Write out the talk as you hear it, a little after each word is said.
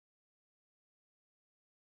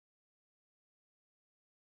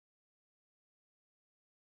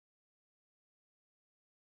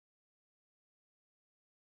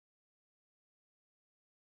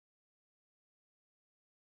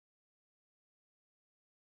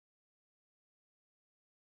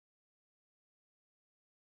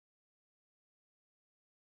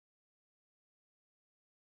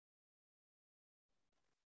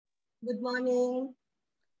Good morning.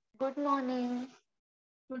 Good morning.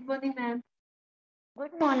 Good morning, ma'am.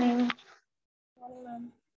 Good morning. Morning,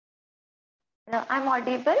 ma'am. I'm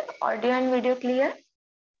audible. Audio and video clear.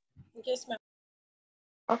 Yes, ma'am.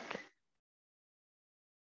 Okay.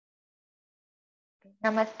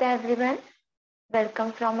 Namaste everyone.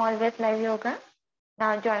 Welcome from Always Live Yoga.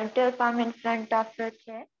 Now join your palm in front of your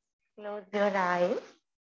chair. Close your eyes.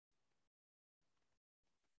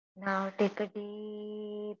 Now take a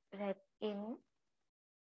deep breath in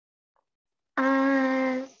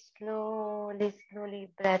and slowly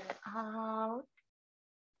breath out.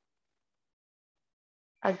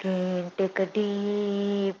 Again, take a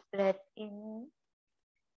deep breath in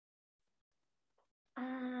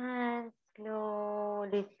and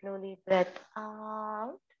slowly breath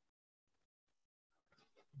out.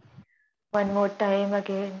 One more time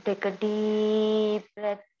again, take a deep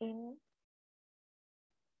breath in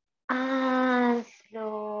and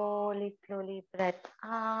slowly breath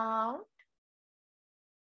out.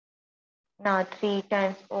 Now 3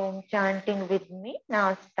 times Om chanting with me.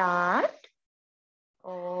 Now start.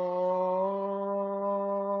 Om.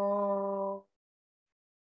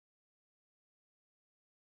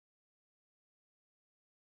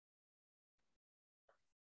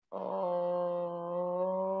 Om.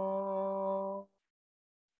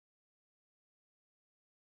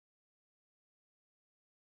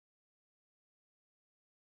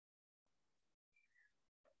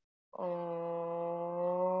 Om.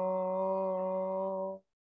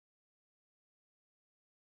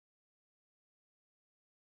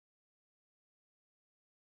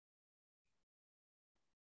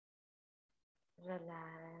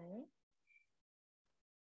 Relax.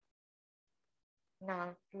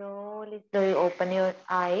 Now slowly open your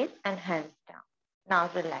eyes and hands down. Now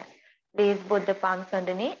relax. Place both the palms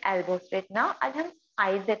underneath, elbows straight. Now आज हम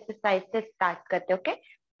eyes exercise से start करते हैं, okay?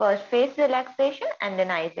 First face relaxation and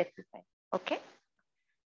then eyes exercise, okay?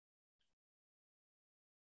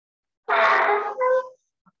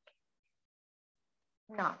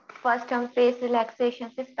 Now first हम face relaxation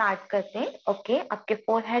से start करते हैं, okay? आपके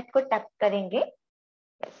forehead को tap करेंगे.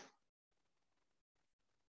 Yes.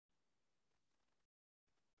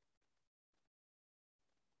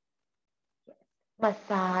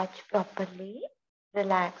 Massage properly.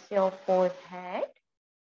 Relax your forehead.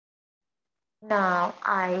 Now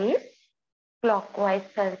eyes, clockwise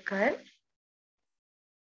circle.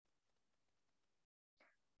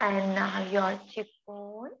 And now your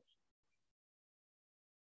cheekbone.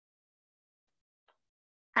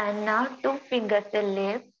 And now 2 fingers the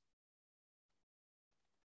lips.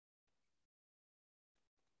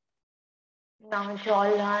 Now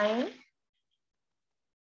jawline.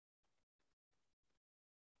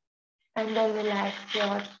 And then relax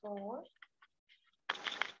your throat.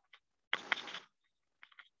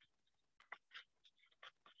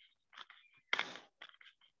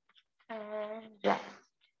 And rest.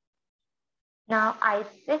 Now eyes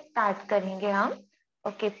से start करेंगे हम.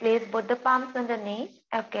 Okay, place both the palms on the knees.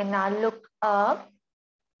 Okay, now look up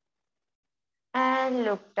and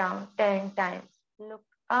look down 10 times. Look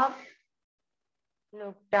up,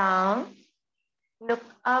 look down, look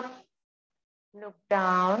up, look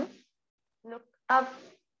down, look up,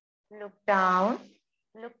 look down,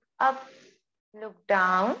 look up, look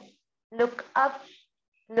down, look up,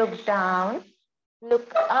 look down,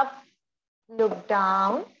 look up, look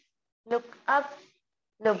down, look up,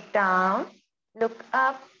 look down, look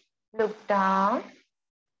up, look down,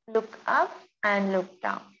 look up and look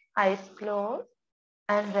down. Eyes closed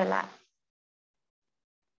and relax.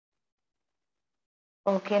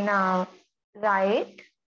 Okay, now right,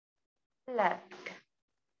 left,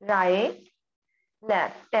 right,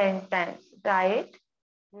 left 10 times. Right,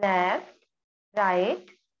 left, right,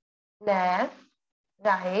 left,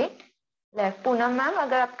 right, left. Poonam ma'am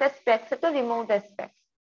अगर आपका specs है तो remove the specs.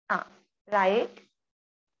 हाँ, right,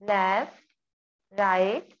 left,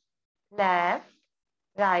 right, left,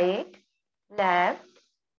 right, left,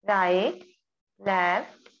 right,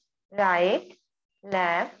 left, right,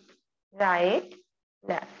 left, right,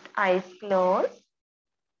 left. Eyes closed.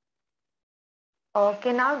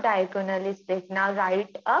 Okay, now diagonally straight. Now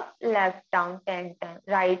right up, left down 10 times.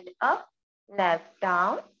 Right up, left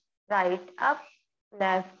down, right up,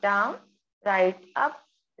 left down, right up,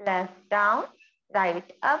 left down,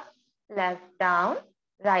 right up, left down,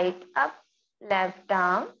 right up, left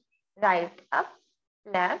down, right up,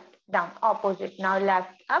 left down. Opposite. Now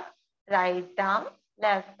left up, right down,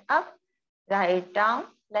 left up, right down,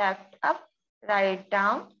 left up, right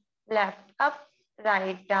down, left up,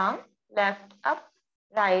 right down, left up,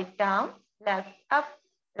 right down, left up,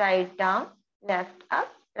 right down, left up,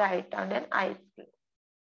 right down. Then eyes closed.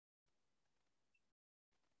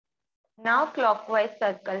 Now clockwise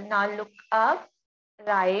circle. Now look up,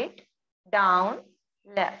 right, down,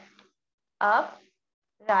 left. Up,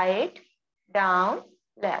 right, down,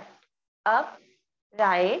 left. Up,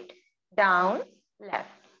 right, down, left.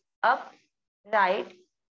 Up, right.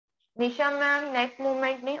 Nisha ma'am, neck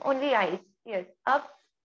movement nahi, only eyes. Yes. Up,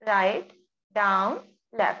 right, down,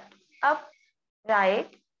 left. Up, right,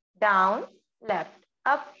 down, left.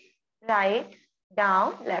 Up, right,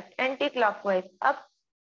 down, left. Anti-clockwise. Up,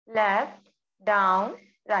 left, down,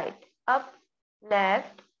 right. Up,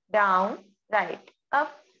 left, down, right.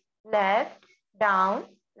 Up, left, down,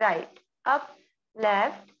 right. Up,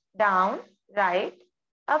 left, down, right.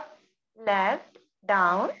 Up, left,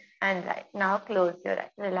 down, and right. Now close your eyes.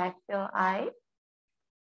 Relax your eyes.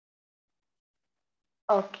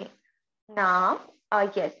 Okay. Now,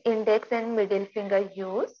 yes, index and middle finger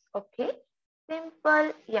use. Okay.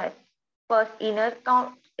 Simple. Yes. First inner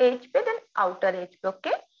count edge पे, then outer edge पे.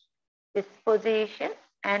 Okay. This position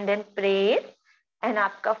and then press and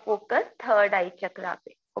आपका focus third eye chakra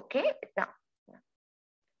पे. Okay. Now,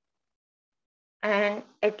 and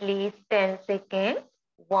at least 10 seconds.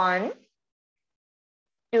 1,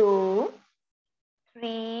 2,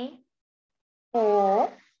 3, 4,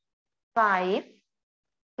 5,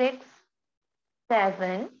 6,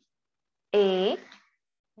 7, 8,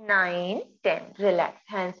 9, 10. Relax.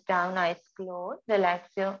 Hands down, eyes closed. Relax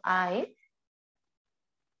your eyes.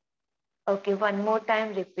 Okay, one more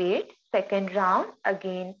time. Repeat. Second round.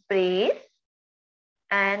 Again, press.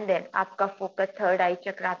 And then आपका focus third eye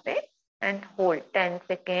chakra पे. And hold 10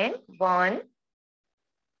 seconds. 1,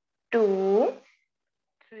 2,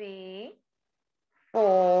 3,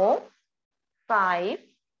 4, 5,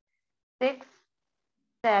 6,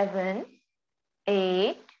 7,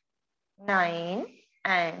 8, 9,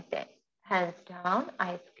 and 10. Hands down,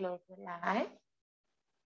 eyes closed, relax.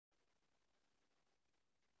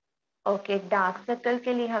 Okay, dark circle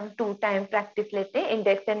के लिए हम 2 time practice लेते हैं,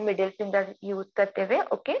 index and middle finger use करते हुए.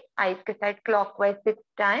 Okay, eyes के side clockwise 6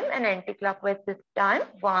 time and anti clockwise 6 time.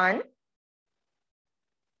 1,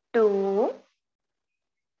 2,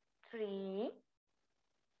 3,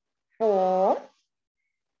 4,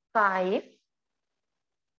 5,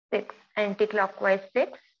 6. Anti clockwise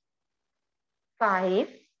 6, 5,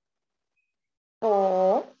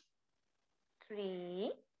 4,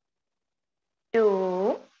 3,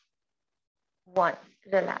 2, 1.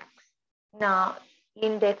 Relax. Now,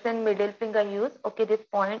 index and middle finger use. Okay, this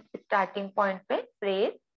point, starting point पे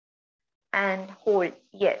press and hold.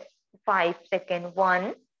 Yes, 5 seconds.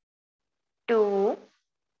 1, 2,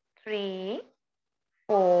 3,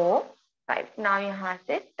 4, 5. Now यहाँ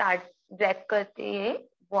से start drag करते हैं.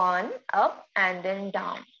 1 up and then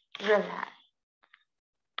down. Relax.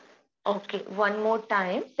 Okay, one more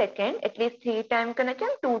time. Second, at least 3 times करना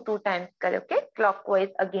चाहिए. 2 times करें. Okay,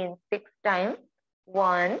 clockwise again 6 times.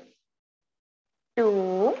 1,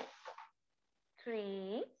 2,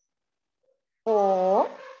 3, 4,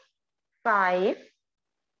 5,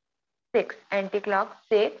 6. Anti-clock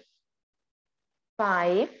 6,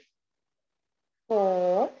 5,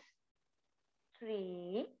 4,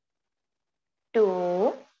 3,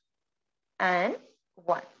 2, and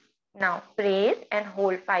 1. Now press and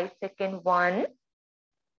hold 5 seconds. 1,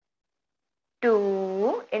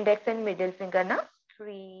 2, index and middle finger now.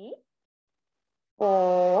 3,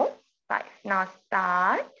 4, 5. Now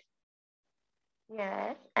start.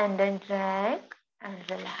 Yes, and then drag and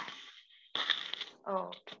relax.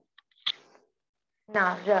 Okay.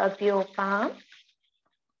 Now rub your palm.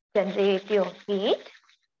 Generate your feet.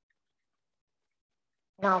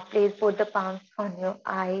 Now place both the palms on your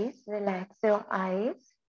eyes. Relax your eyes.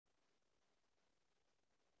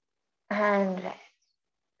 And rest.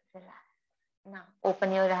 Relax. Now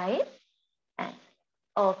open your eyes. And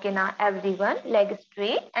okay, now everyone, leg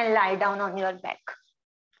straight and lie down on your back.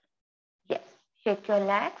 Yes, shake your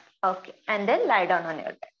legs. Okay, and then lie down on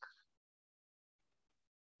your back.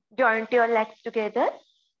 Joint your legs together.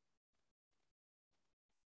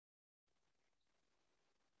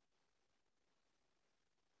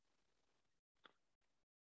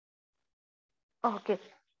 Okay,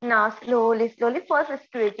 now slowly, first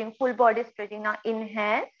stretching, full body stretching. Now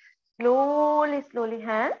inhale, slowly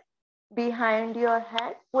hand behind your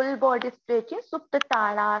head, full body stretching, Supta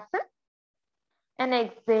Tadasana. And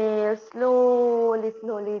exhale,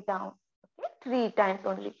 slowly down. Okay, 3 times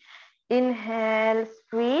only. Inhale,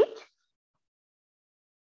 stretch,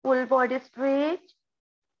 full body stretch,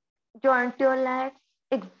 joint your legs.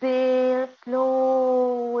 Exhale,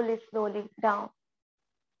 slowly down.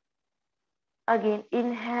 Again,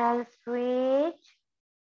 inhale, stretch,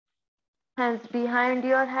 hands behind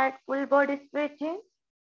your head, full body stretching.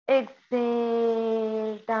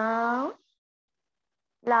 exhale down.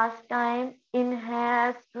 Last time,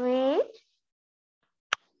 inhale, stretch,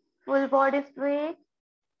 full body stretch,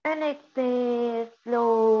 and exhale,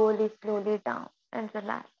 slowly down and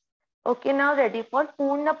relax. Okay, now ready for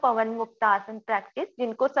Purna Pavan Muktasana practice.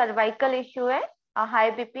 जिनको cervical issue है,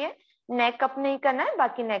 high BP है, neck up नहीं करना है,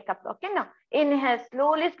 बाकी neck up. Okay, now inhale,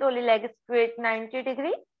 slowly, leg straight 90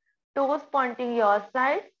 degree, toes pointing your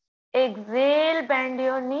side. Exhale, bend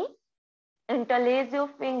your knee, interlace your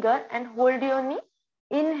finger and hold your knee.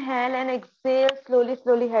 Inhale and exhale,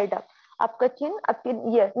 slowly head up. आपका chin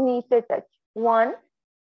आपके yes knee से touch. One.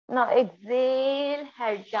 Now exhale,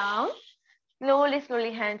 head down.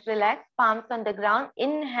 Slowly, hands relax, palms on the ground.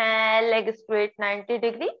 Inhale, leg straight 90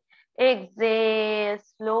 degree. Exhale,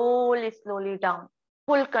 slowly down.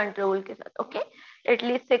 Full control के साथ, okay? At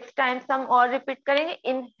least 6 times हम और repeat करेंगे.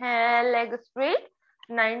 Inhale, leg straight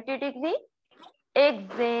 90 degree.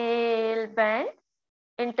 Exhale, bend.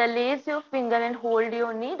 Interlace your finger and hold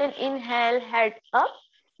your knee. Then inhale, head up.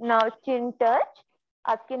 Now chin touch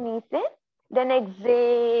आपके knee से. Then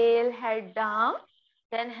exhale, head down.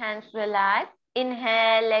 Then hands relax.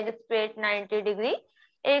 Inhale, leg straight 90 degree.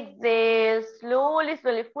 Exhale, slowly,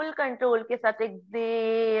 full control के साथ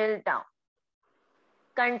exhale down.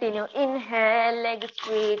 Continue. Inhale, leg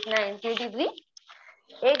straight 90 degree.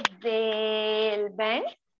 Exhale, bend.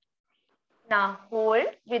 Now hold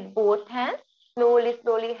with both hands.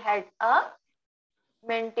 Slowly, head up.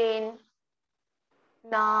 Maintain.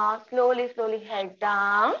 Now slowly, head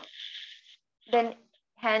down. Then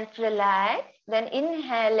hands relax. Then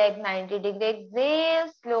inhale, leg 90 degree.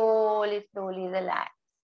 Exhale, slowly relax.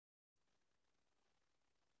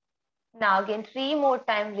 Now again 3 more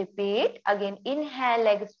times repeat. Again inhale,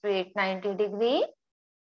 leg straight 90 degree.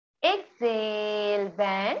 Exhale,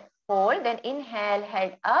 bend, hold. Then inhale,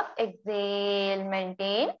 head up. Exhale,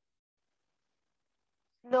 maintain.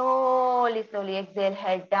 Slowly exhale,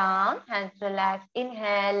 head down. Hands relax.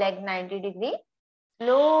 Inhale, leg 90 degree.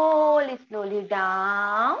 Slowly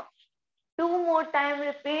down. 2 more time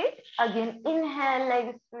repeat. Again inhale,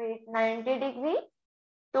 leg straight 90 degree.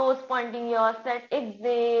 Toes pointing your side.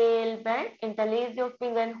 Exhale, bend. Interlace your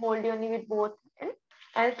finger and hold your knee with both hands.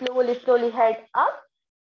 And slowly head up.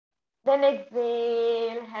 Then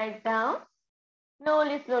exhale, head down.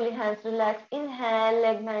 Slowly hands relax. Inhale,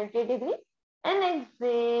 leg 90 degree. And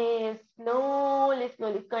exhale,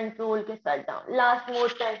 slowly control के साथ down. Last more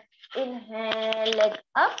time. Inhale, leg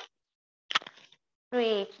up.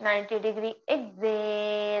 Reach 90 degree.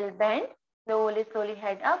 Exhale, bend. Slowly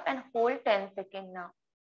head up and hold 10 seconds now.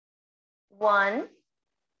 1,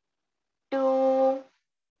 2,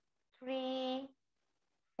 3,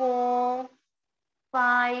 4,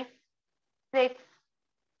 5, 6,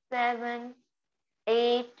 7,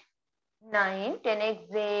 8, 9, 10.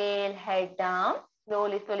 Exhale, head down.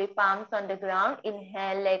 Slowly, palms on the ground.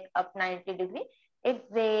 Inhale, leg up 90 degree.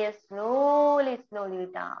 Exhale, slowly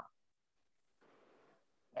down.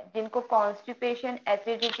 जिनको constipation,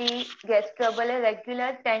 acidity, gas trouble है,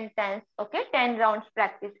 regular 10 times. Okay, 10 rounds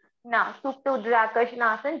practice. Now, Supta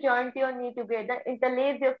Udrakarshana, joint your knee together.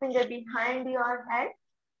 Interlace your finger behind your head.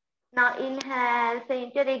 Now inhale,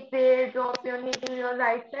 center, exhale, drop your knee to your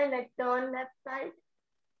right side, like turn left side.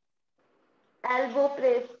 Elbow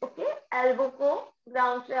press, okay? Elbow को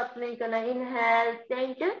ground से up नहीं करना. Inhale,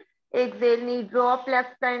 center, exhale, knee drop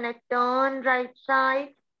left side, like turn right side.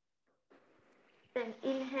 Then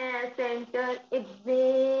inhale, center,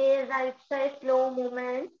 exhale, right side, slow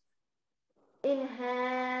movement.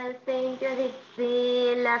 Inhale, center,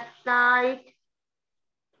 exhale, left side.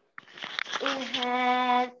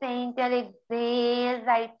 Inhale, center, exhale,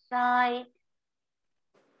 right side.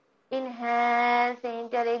 Inhale,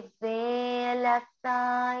 center, exhale, left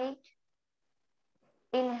side.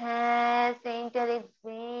 Inhale, center,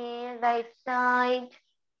 exhale, right side.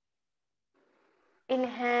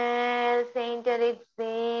 Inhale, center,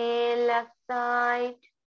 exhale, left side.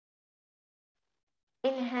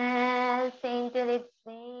 Inhale, center,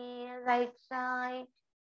 exhale, right side.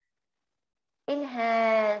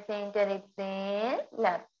 Inhale, center, exhale,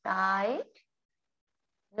 left side.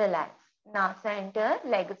 Relax. Now center,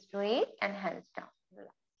 leg straight and hands down.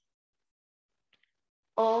 Relax.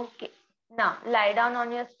 Okay. Now lie down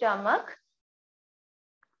on your stomach.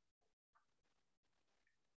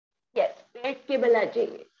 Yes, पेट के बल आ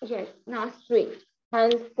जाइए. Yes, now straight.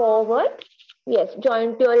 Hands forward. Yes,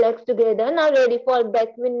 joint your legs together. Now ready for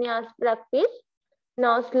back vinyas practice.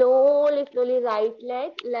 Now slowly right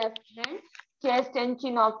leg, left hand, chest and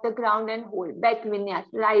chin off the ground and hold. Back vinyas.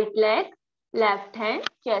 Right leg, left hand,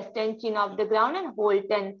 chest and chin off the ground and hold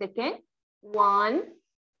 10 seconds. 1,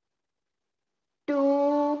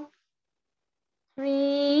 2,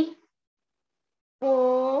 3,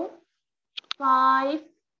 4, 5,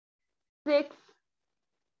 6,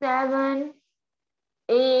 7,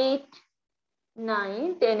 8,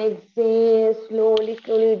 9, 10. Exhale, slowly,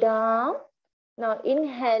 slowly down. Now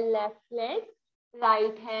inhale, left leg,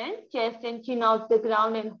 right hand, chest and chin off the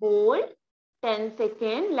ground and hold. 10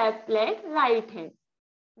 seconds, left leg, right hand.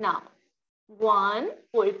 Now, 1,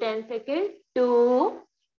 hold 10 seconds, 2,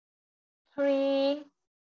 3,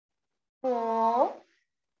 4,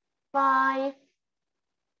 5,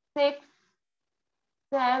 6,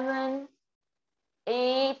 7,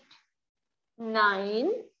 8,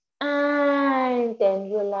 9, and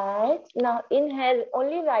 10. Relax. Now inhale,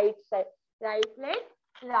 only right side. Right leg,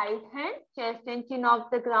 right hand, chest and chin off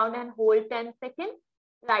the ground and hold 10 seconds.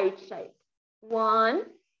 Right side. 1,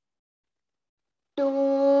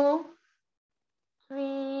 2,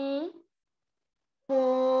 3,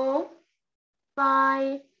 4,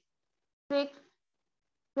 5, 6,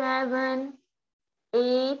 7,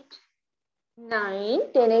 8, 9,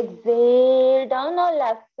 10. Exhale down. Now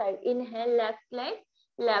left side. Inhale, left leg,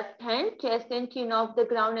 left hand, chest and chin off the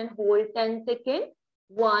ground and hold 10 seconds.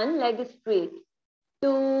 1, leg straight.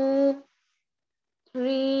 2,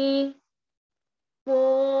 3,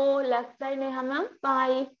 4, left side Neha ma'am.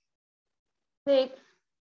 5, 6,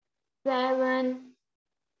 7,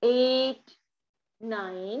 8,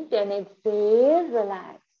 9, 10. Exhale,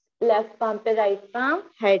 relax. Left palm to right palm,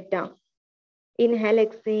 head down. Inhale,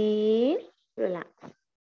 exhale, relax.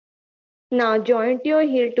 Now joint your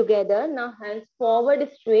heel together. Now hands forward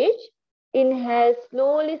stretch. Inhale,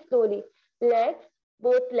 slowly, slowly. Legs,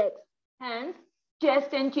 both legs. Hands,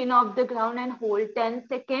 chest and chin off the ground and hold 10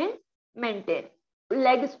 seconds. Maintain.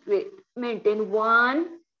 Leg straight. Maintain.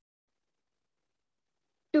 1,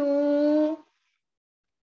 2,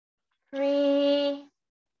 3,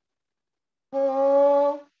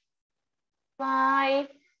 4, 5,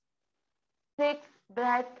 6.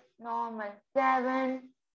 Breath normal. 7,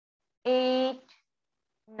 8,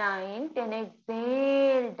 9, 10.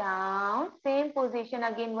 Exhale down. Same position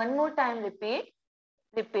again. One more time. Repeat.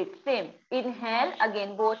 Repeat. Same. Inhale.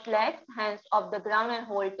 Again. Both legs. Hands off the ground and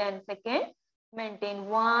hold 10 seconds. Maintain.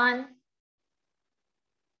 1,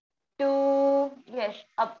 2. Yes.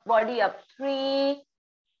 Up. Body up. 3,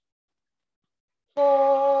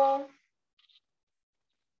 4,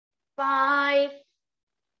 5,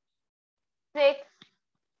 6,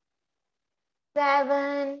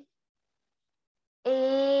 7,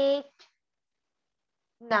 8,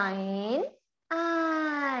 9,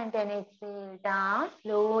 and then exhale down.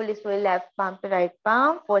 Slowly, slowly left palm to right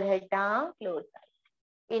palm, forehead down, close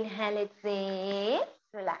eyes. Inhale, exhale,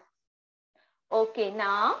 relax. Okay,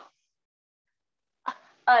 now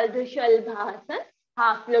Ardha Shalbhasan,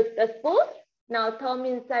 half lotus pose. Now thumb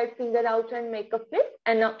inside, finger out and make a fist.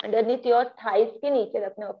 And now underneath your thighs के नीचे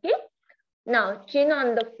रखना, okay? Now chin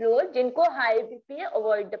on the floor. जिनको high BP है,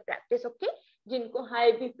 avoid the practice, okay? जिनको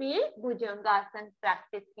high BP है, भुजंगासन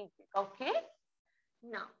practice कीजिएगा, okay?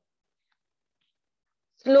 Now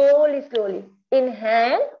slowly, slowly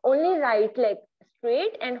inhale. Only right leg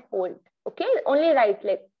straight and hold, okay? Only right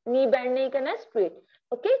leg. Knee bend नहीं करना, straight,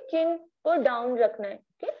 okay? Chin को down रखना है,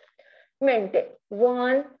 okay? Maintain.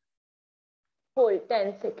 1, hold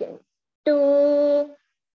 10 seconds. 2,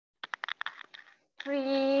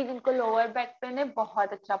 3, जिनको lower back pain है,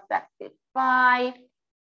 बहुत अच्छा practice. 5,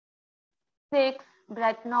 6,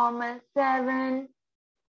 breath normal. 7,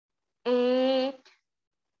 8,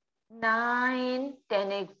 9,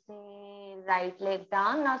 10. Exhale, right leg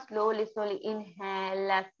down. Now slowly, slowly inhale,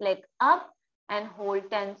 left leg up and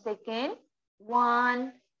hold 10 seconds.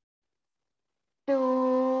 1,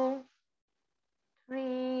 2,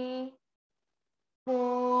 3,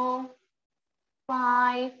 4,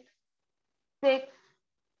 5, 6,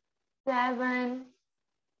 7,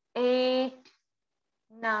 8,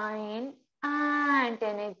 9, and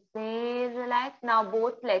 10. Exhale, relax. Now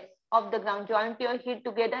both legs of the ground. Joint your heel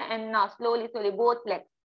together and now slowly, slowly both legs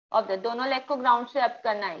of the दोनों leg को ground से up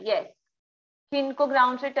करना है. Yes. Chin को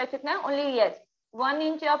ground से touch रखना है. Only yes. 1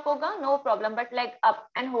 inch up होगा, no problem. But leg up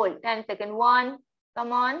and hold 10 seconds. 1,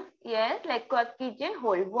 come on. Yes. Leg को up कीजिए.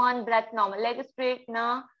 Hold. 1, breath normal. Leg straight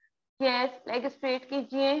ना. Yes. Leg straight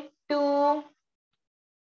कीजिए. 2,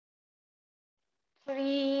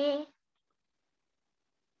 3.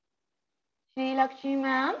 Shri Lakshmi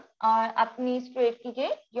ma'am, और अपनी straight कीजिए.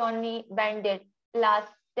 Your knee bended.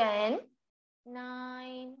 Last 10,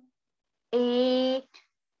 9, 8,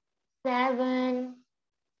 7,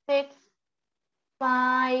 6,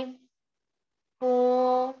 5,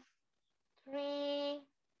 4, 3,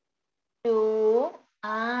 2,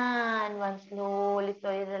 and 1. Now slowly,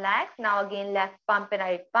 slowly relax. Now again left palm to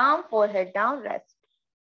right palm, forehead down, rest.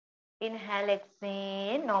 Inhale,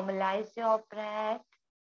 exhale, normalize your breath,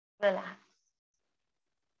 relax.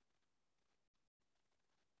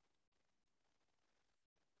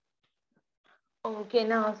 Okay,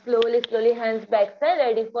 now slowly, slowly hands back side,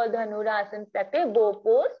 ready for Dhanurasana practice, bow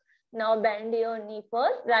pose. Now bend your knee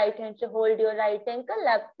first, right hand to hold your right ankle,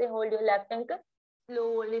 left say hold your left ankle.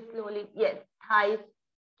 Slowly, slowly, yes, thighs,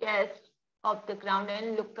 chest off the ground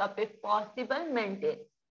and look up if possible, maintain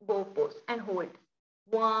bow pose and hold.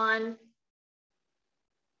 1,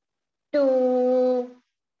 2,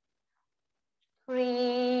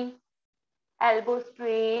 3, elbow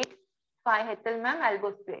straight. 5, Hetal ma'am,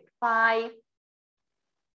 elbow straight. 5,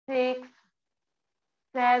 6,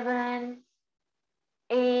 7,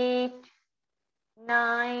 8,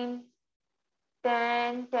 9,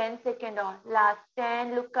 10, 10 second on. Last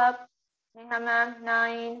 10, look up. Neha ma'am,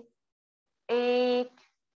 9, 8,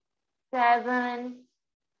 7,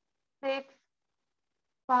 6,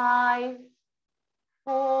 5,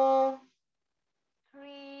 4,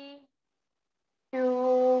 3,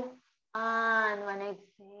 2, and 1.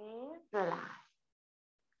 Exhale, relax.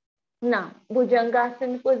 Now,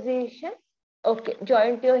 Bhujangasana position. Okay,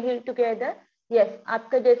 joint your heel together. Yes,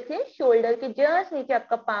 आपका जैसे shoulder के just नीचे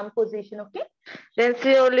आपका palm position. Okay, then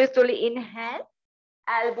slowly, slowly inhale,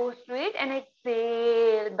 elbow straight and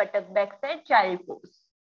exhale, buttock back side, child pose.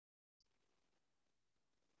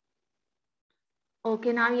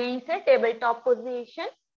 Okay, now यहीं से tabletop position,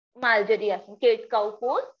 Maljari asana, cat cow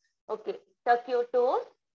pose. Okay, tuck your toes,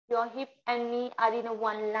 your hip and knee are in a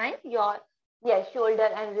one line, your shoulder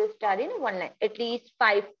and wrist are in one line, at least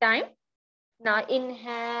 5 times. Now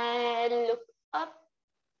inhale, look up,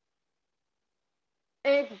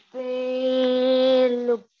 exhale,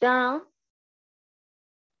 look down,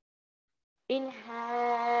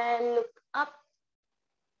 inhale, look up,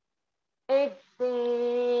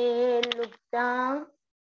 exhale, look down,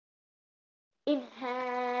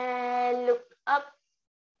 inhale, look up.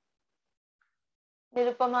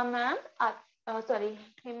 Nirupama ma'am, sorry,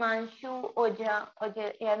 Himanshu Oja,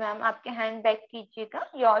 yeah ma'am, आपके hand back कीजिएगा,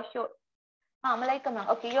 your shoulder, हाँ Malaika ma'am,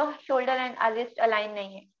 okay, your shoulder and wrist align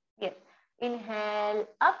नहीं है, yes, inhale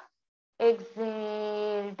up,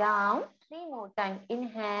 exhale down, 3 more times,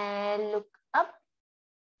 inhale, look up,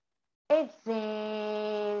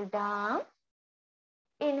 exhale down,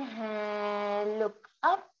 inhale, look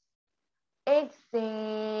up,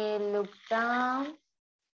 exhale, look down,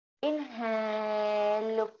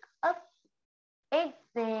 inhale, look up,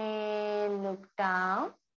 exhale, look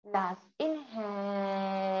down, last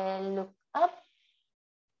inhale, look up,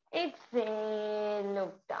 exhale,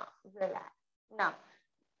 look down, relax. Now,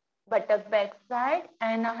 buttock back side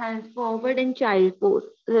and hands forward in child pose,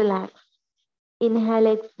 relax. Inhale,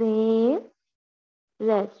 exhale,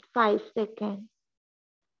 rest 5 seconds.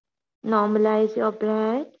 Normalize your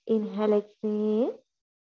breath, inhale, exhale,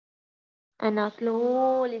 and now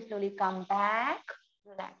slowly, slowly come back,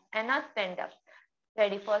 relax, and now stand up.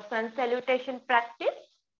 Ready for sun salutation practice?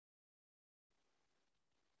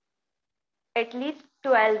 At least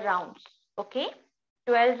 12 rounds, okay?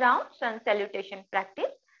 12 rounds sun salutation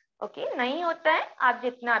practice, okay? नहीं होता है, आप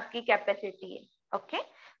जितना आपकी capacity है, okay?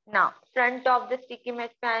 Now, front of the sticky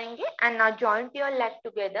mat पे आएंगे and now joint your leg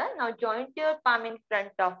together. Now joint your palm in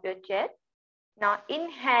front of your chest. Now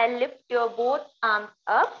inhale, lift your both arms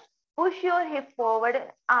up. Push your hip forward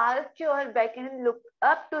and arch your back and look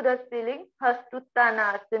up to the ceiling.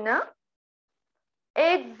 Hasuttanasana.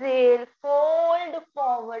 Exhale, fold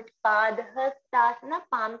forward, Padhastasana,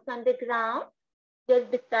 palms on the ground, just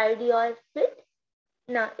beside your feet.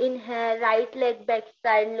 Now inhale, right leg back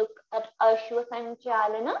side, look up,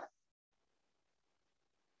 Ashwasanchalana.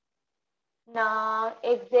 Now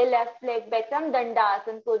exhale, left leg back, हम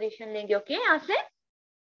दंडासन position लेंगे, okay? यहाँ से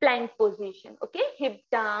plank position, okay? Hip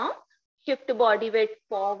down, shift body weight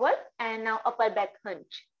forward, and now upper back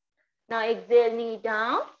hunch. Now exhale, knee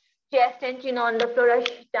down, chest and chin on the floor,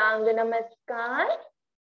 Ashtanga Namaskar.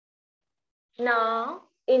 Now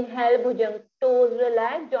inhale, Bhujang, toes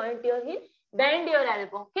relax, joint your hips, bend your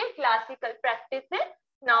elbow, okay? Classical practice है.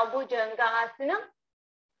 Now Bhujanga Asana.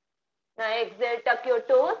 Now exhale, tuck your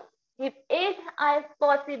toes, hip as high as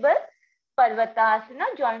possible. Parvatasana,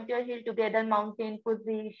 joint your heel together, mountain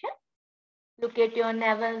position. Look at your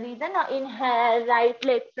navel region. Now inhale, right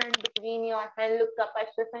leg front between your hand, look up,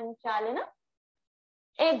 Ashwasanchalana.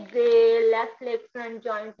 Exhale, left leg front,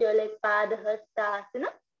 joint your leg, Padhastasana.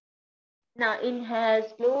 Now inhale,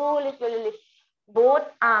 slowly, slowly lift both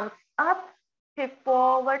arms up, hip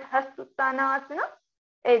forward, Hasuttanasana.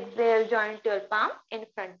 Exhale, joint your palm in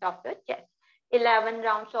front of your chest. 11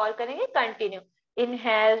 rounds और करेंगे. Continue.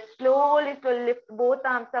 Inhale, slowly lift both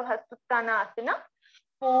arms up, Hasuttanasana.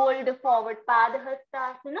 Fold forward,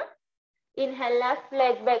 Padahastasana. Inhale, left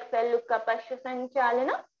leg backside, look up,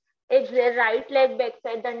 Asana. Exhale, right leg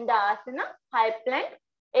backside, Dandasana, high plank.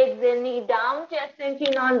 Exhale, knee down, chest and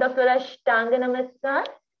chin on the floor, Ashtanga Namaskar.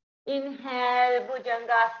 Inhale,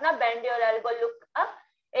 Bhujangasana, bend your elbow, look up.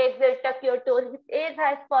 Exhale, tuck your toes, hip as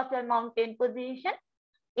high as possible, mountain position.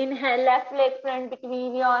 Inhale, left leg front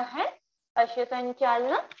between your hands,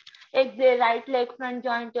 Asana. Exhale, right leg front,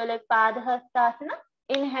 joint your leg, Padahastasana.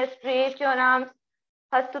 Inhale, stretch your arms,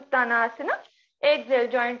 Hasuttanasana. Exhale,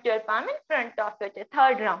 joint your palm in front of your chest.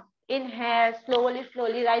 Third round. Inhale,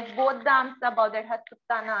 slowly rise both the arms above that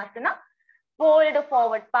Hasuttanasana. Fold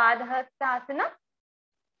forward, Padahastasana.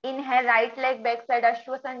 Inhale, right leg backside,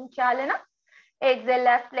 Ashwasanchalana. Exhale,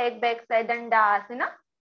 left leg backside, Dandasana.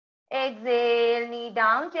 Exhale, knee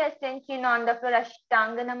down, chest and chin on the floor,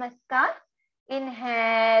 Ashtanga Namaskar.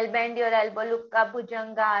 Inhale, bend your elbow, look up,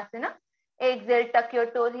 Bhujangasana. Exhale, tuck your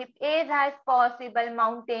toes, hip as high as possible,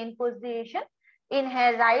 mountain position.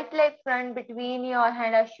 Inhale, right leg front between your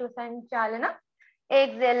hand, Ashusanchalana.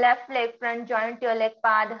 Exhale, left leg front, joint your leg,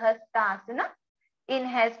 Padahastasana.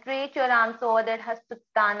 Inhale, stretch your arms over that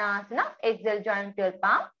Hasuttanasana. Exhale, joint your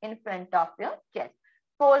palm in front of your chest.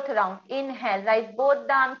 Fourth round. Inhale, rise both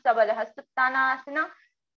the arms above the Hasuttanasana.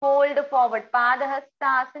 Fold forward,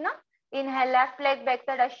 Padahastasana. Inhale, left leg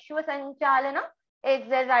backside, Ashwasanchalana.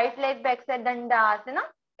 Exhale, right leg backside, Dandasana.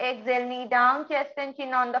 Exhale, knee down, chest and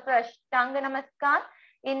chin on the floor, Ashtanga Namaskar.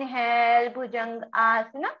 Inhale, Bhujanga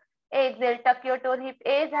Asana. Exhale, tuck your toes, hip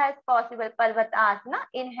as high as possible, Parvatasana.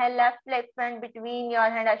 Inhale, left leg front between your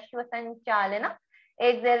hand, Ashwasanchalana.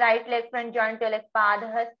 Exhale, right leg front, joint your leg,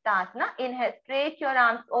 Padahastasana. Inhale, stretch your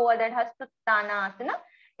arms over that Hasuttanasana.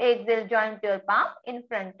 Exhale, joint your palm in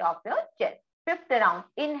front of your chest. Fifth round.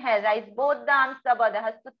 Inhale, rise both the arms above the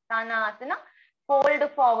Hasuttanasana. Fold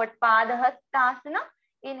forward, Padahastasana.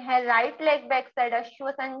 Inhale, right leg backside,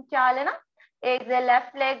 Ashwasanchalana. Exhale,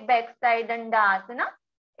 left leg backside, Dandasana.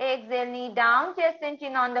 Exhale, knee down, chest and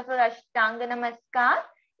chin on the floor, Ashtanga Namaskar.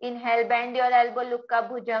 Inhale, bend your elbow, look up,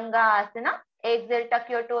 Bhujanga Asana. Exhale, tuck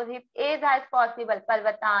your toes, hip as high as possible,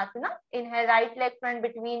 Parvatasana. Inhale, right leg front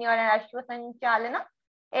between your and Ashwasanchalana.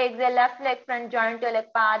 Exhale, left leg front, joint your leg,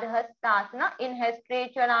 Padahastasana. Inhale,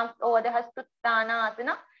 stretch your arms over the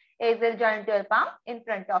Hasuttanasana. Exhale, joint your palm in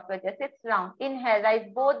front of your chest. Sixth round. Inhale, rise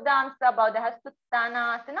both the arms above the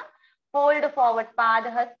Hasuttanasana. Fold forward,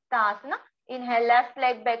 Padahastasana. Inhale, left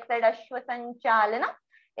leg backside, Ashwasanchalana.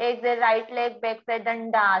 Exhale, right leg backside,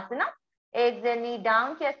 Dandasana. Exhale, knee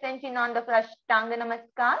down, chest and chin on the floor, Ashtanga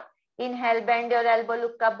Namaskar. Inhale, bend your elbow,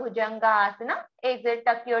 look up, Bhujanga Asana. Exhale,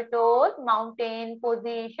 tuck your toes, mountain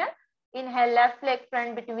position. Inhale, left leg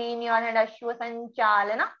front between your hand,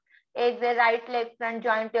 Ashwasanchalana. Exhale, right leg front,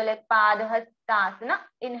 joint your leg, Padahastasana.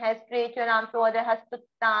 Inhale, stretch your arms over the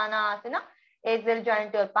Hasuttanasana. Exhale,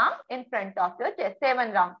 joint your palm in front of your chest.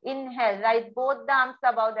 7th round. Inhale, rise both the arms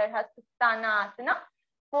above the Hasuttanasana.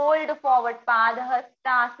 Fold forward,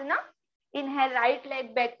 Padahastasana. Inhale, right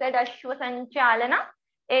leg backside, Ashwasanchalana.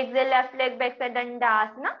 Exhale, left leg backside,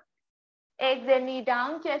 Dandasana. Exhale, knee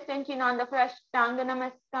down, chest and chin on the floor, Ashtanga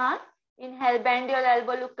Namaskar. Inhale, bend your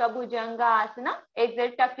elbow, look up, Bhujanga Asana.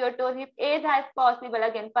 Exhale, tuck your toes, hip as high as possible,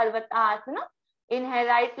 again, Parvatasana. Inhale,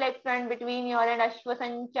 right leg front between your and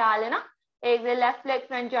Ashwasanchalana. Exhale, left leg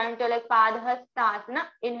front, joint your leg, Padahastasana.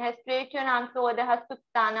 Inhale, stretch your arms over the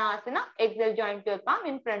Hasuttanasana. Exhale, joint your palm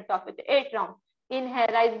in front of it. 8th round. Inhale,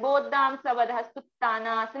 rise both the arms over the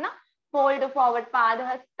Hasuttanasana. Fold forward,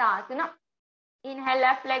 Padahastasana. Inhale,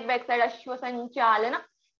 left leg backside, Ashwasanchalana.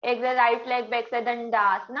 Exhale, right leg backside,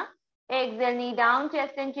 Dandasana. Exhale, knee down,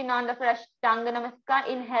 chest and chin on the floor, Ashtanga Namaskar.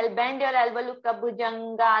 Inhale, bend your elbow, look up,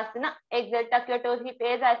 Bhujangasana. Exhale, tuck your toes, hip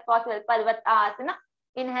as possible, Parvatasana.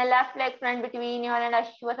 Inhale, left leg front between your and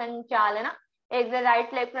Ashwasanchalana. Exhale,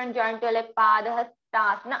 right leg front, joint your leg,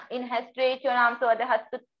 Padahastasana. Inhale, stretch your arms over the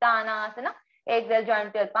Hasuttanasana. Exhale,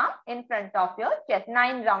 joint your palm in front of your chest.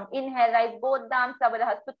 9th round. Inhale, rise both the arms over the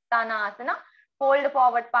Hasuttanasana. Fold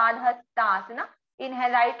forward, Padahastasana.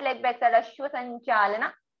 Inhale, right leg backside,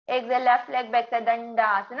 Ashwasanchalana. Exhale, left leg backside,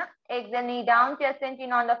 Dandasana. Exhale, knee down, chest and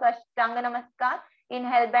chin on the floor, Ashtanga Namaskar.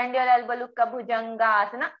 Inhale, bend your elbow, look up,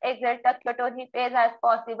 Bhujangasana. Exhale, tuck your toes, hip as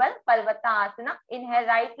possible, Parvatasana. Inhale,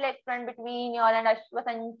 right leg front between your and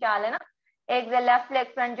Ashwasanchalana. Exhale, left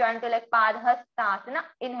leg front, joint your leg, Padahastasana.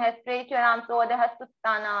 Inhale, stretch your arms over the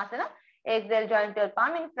Hasuttanasana. Exhale, joint your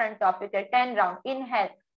palm in front of it. 10th round. Inhale,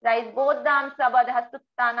 rise both the arms above the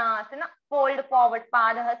Hasuttanasana. Fold forward,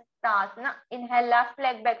 Padahastasana. Inhale, left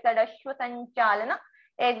leg backside, Ashwasanchalana.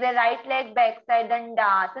 Exhale, right leg back side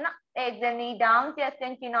Dandasana. Exhale, knee down, chest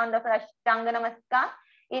and chin on the floor, Ashtanga Namaskar.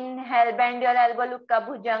 Inhale, bend your elbow, look up,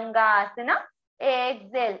 Bhujangasana.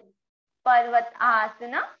 Exhale, Parvat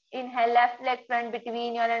Asana. Inhale, left leg front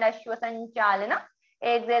between your and Ashwasanchalana.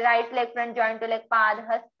 Exhale, right leg front joint to leg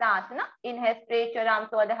Padhastasana. Inhale, straight your arms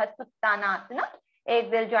over the Hasuttanasana.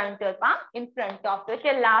 Exhale, joint your palm in front of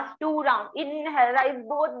your last 2 rounds. Inhale, rise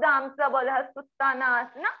both the arms above the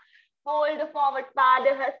Hasuttanasana. Hold forward,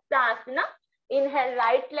 Padhastasana. Inhale,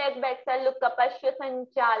 right leg back side, look up,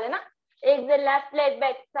 Ashwasanchalana. Exhale, left leg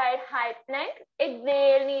back side, high plank.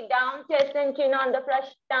 Exhale, knee down, chest and chin on the floor,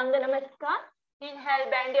 Ashtanga Namaskar. Inhale,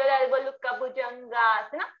 bend your elbow, look up,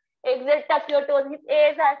 Bhujangasana. Exhale, tuck your toes, hip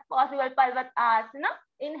as possible, Parvatasana.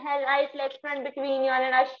 Inhale, right leg front between your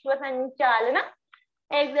and Ashwasanchalana.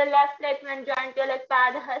 Exhale, left leg front joint your leg,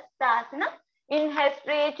 Padhastasana. Inhale,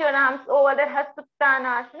 stretch your arms over the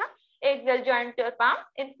Hasuttanasana. Exhale, joint your palm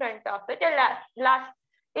in front of it. Last.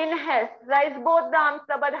 Inhale, rise both the arms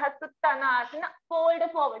above Hasuttanasana. Fold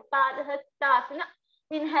forward, Padhastasana.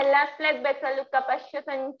 Inhale, left leg back, look up,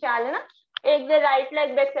 Ashwasanchalana. Exhale, right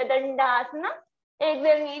leg back, Dandasana.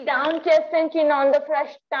 Exhale, knee down, chest and chin on the floor,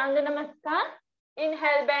 Ashtanga Namaskar.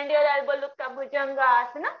 Inhale, bend your elbow, look up,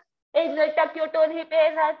 Bhujangasana. Exhale, tuck your toes, hip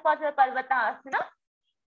as possible, Parvatasana.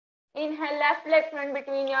 Inhale, left leg front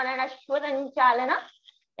between your and Ashwasanchalana.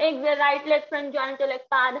 Exhale, right leg front joint to leg,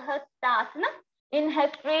 Padhastasana.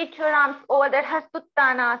 Inhale, straight your arms over the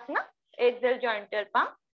Hasuttanasana. Exhale, joint your palm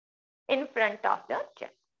in front of your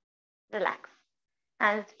chest. Relax.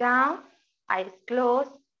 Hands down, eyes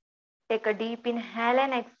closed. Take a deep inhale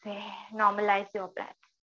and exhale. Normalize your breath.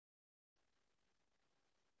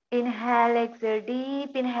 Inhale, exhale,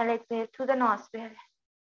 deep inhale, exhale through the nostril.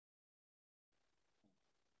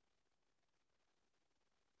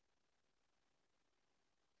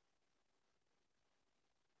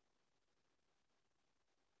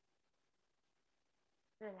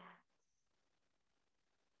 Relax.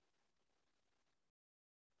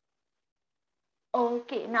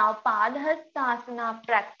 Okay, now Padhastasana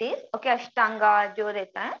practice. Okay, Ashtanga जो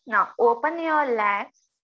रहता है. Now open your legs,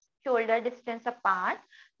 shoulder distance apart.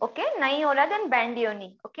 Okay, नहीं हो रहा then bend your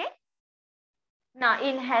knee. Okay. Now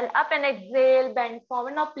inhale up and exhale, bend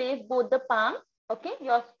forward. Now place both the palms. Okay,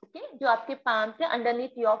 जो आपके palms है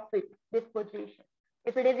underneath your feet. This position.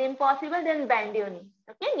 If it is impossible, then bend your knee.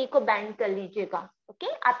 Okay, knee को bend कर लीजिएगा.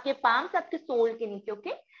 Okay, आपके palms आपके sole के नीचे.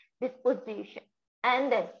 Okay, this position.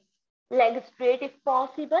 And then leg straight if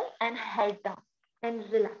possible and head down and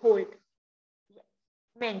relax. Hold. Yes.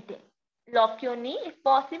 Maintain. Lock your knee if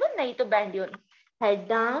possible. नहीं तो bend your knee. Head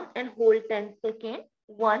down and hold 10 seconds.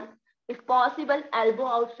 1. If possible, elbow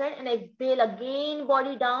outside and exhale again,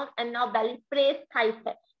 body down and now belly press thighs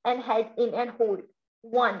and head in and hold.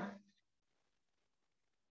 1,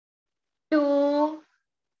 2,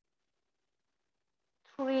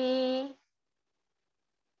 3,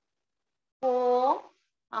 4.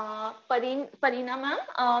 Pareena ma'am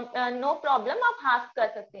no problem आप half कर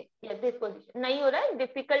सकते हैं this position नहीं हो रहा है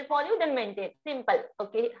difficult for you then maintain simple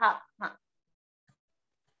okay half हाँ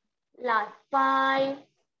last 5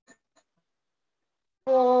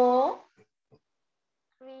 4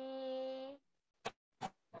 3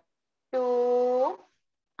 2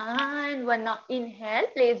 and 1 now inhale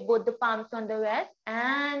place both the palms on the waist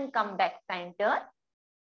and come back center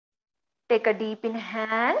take a deep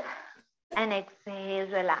inhale and exhale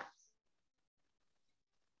relax.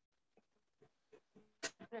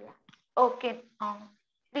 Relax. Okay.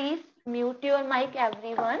 Please mute your mic,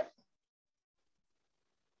 everyone.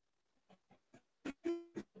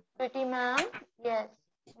 Pretty ma'am, yes.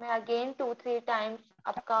 मैं again 2-3 times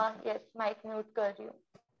आपका yes mic mute कर रही हूँ.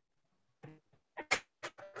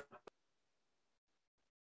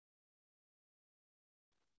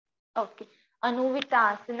 Okay.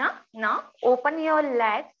 Anuvitasana. Now open your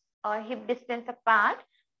legs hip distance apart.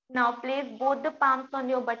 Now place both the palms on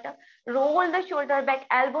your buttock. Roll the shoulder back,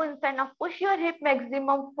 elbow inside. Now push your hip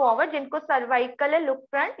maximum forward. जिनको cervical है, look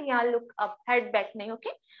front. यहाँ look up, head back नहीं,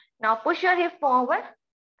 okay? Now push your hip forward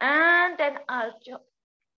and then arch up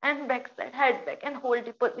and back side, head back and hold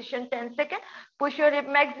the position 10 seconds. Push your hip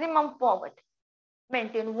maximum forward.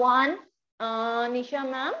 Maintain 1. Nisha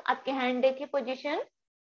ma'am आपके hand देखिए position.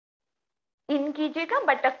 इन कीजिएगा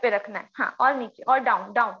बटक पे रखना है हाँ और नीचे और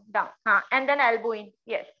डाउन डाउन डाउन हाँ and then elbow in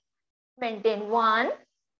yes maintain 1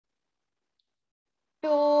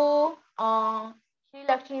 2 Shri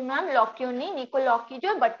Lakshmi ma'am lock your knee को लॉक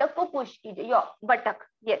कीजिए बटक को पुश कीजिए योर बटक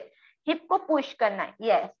यस हिप को पुश करना है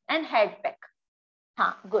यस एंड हेड बैक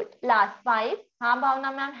हाँ गुड लास्ट 5 हाँ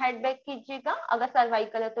भावना मैम हेड बैक कीजिएगा अगर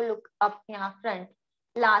सर्वाइकल है तो लुक अप यहाँ front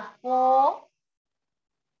last 4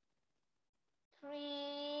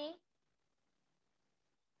 3,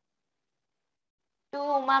 2,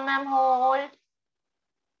 Uma ma'am, hold.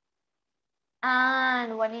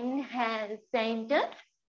 And 1, inhale, center.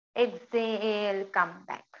 Exhale, come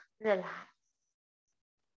back. Relax.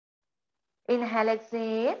 Inhale,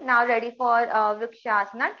 exhale. Now ready for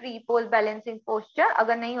Vrikshasana, tree pose balancing posture.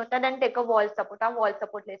 अगर नहीं होता then take a wall support. आप wall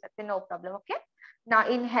support ले सकते, no problem. Okay. Now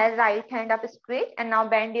inhale, right hand up straight, and now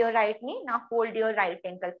bend your right knee. Now hold your right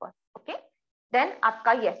ankle first. Okay. Then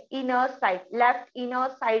आपका yes, inner side, left inner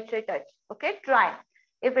side से touch. Okay. Try.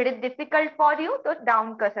 If it is difficult for you, तो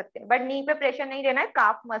down कर सकते हैं. But knee पे pressure नहीं देना है,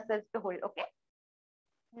 calf muscles पे hold. Okay.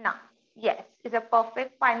 Now. Yes, it's a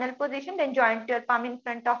perfect final position. Then joint your palm in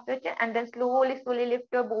front of your chin and then slowly lift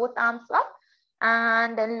your both arms up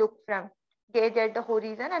and then look from gaze at the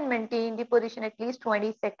horizon and maintain the position at least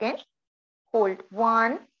 20 seconds. Hold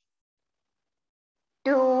 1,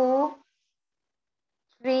 2,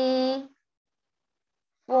 3,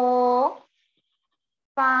 4,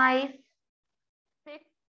 5, 6,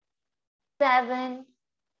 7,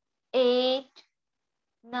 8,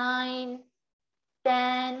 9,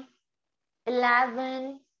 10,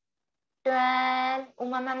 11, 12,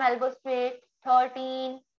 Uma ma'am, elbow straight,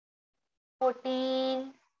 13,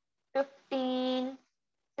 14, 15,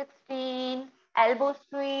 16, elbow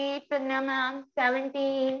straight, Pranayama ma'am,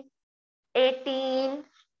 17, 18,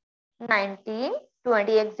 19,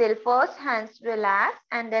 20. Exhale first, hands relax,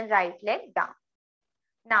 and then right leg down.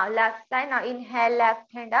 Now left side, now inhale,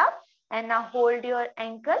 left hand up, and now hold your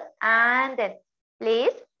ankle, and then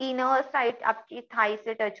place inner side आपकी thigh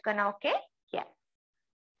से touch करना, okay? Yeah.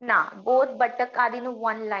 Now both buttock are in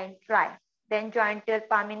one line, try. Then joint your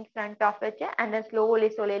palm in front of your chest, and then slowly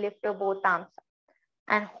lift your both arms up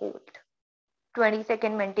and hold. 20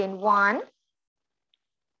 seconds, maintain. 1,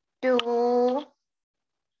 2,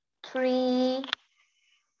 3,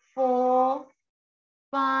 4,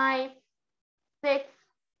 5, 6,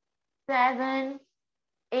 7,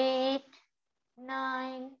 8,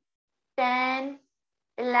 9, 10,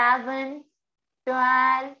 11,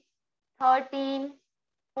 12, 13,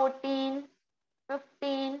 14,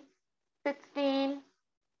 15, 16,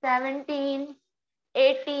 17,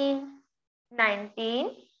 18,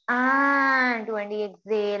 19, and 20.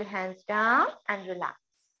 Exhale, hands down and relax.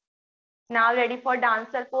 Now ready for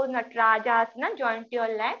dancer pose, Natarajasana. Joint your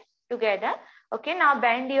legs together. Okay, now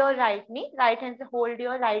bend your right knee. Right hand hold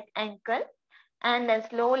your right ankle. And then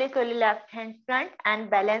slowly left hand front and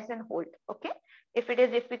balance and hold. Okay. If it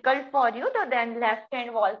is difficult for you, then left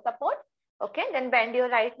hand wall support. Okay. Then bend your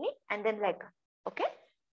right knee and then leg up. Okay.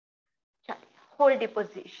 Hold the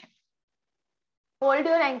position. Hold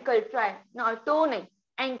your ankle. Try. No, toe nahi.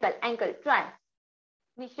 Ankle. Try.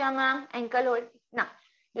 Nisha ma'am, ankle hold. Now,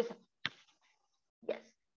 listen. Yes.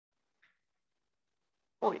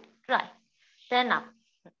 Hold. Try. Then up.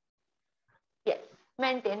 Yes.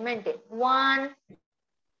 Maintain. 1.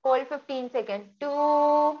 Hold 15 seconds.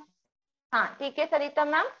 2. हाँ ठीक है सरिता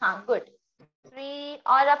ma'am. हाँ good. 3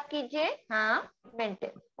 और अब कीजिए. हाँ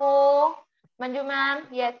maintain. 4. Manju ma'am.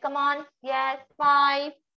 Yes come on. Yes.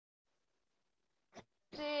 5,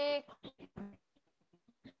 6,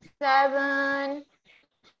 7,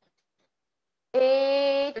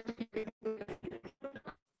 8,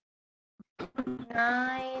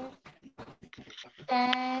 9,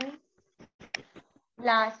 10.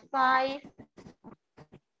 Last 5,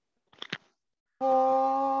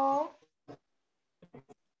 4,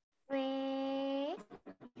 3,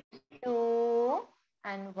 2,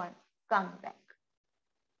 and 1. Come back.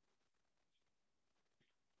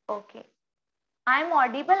 Okay. I'm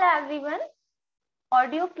audible, everyone.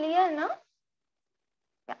 Audio clear, no?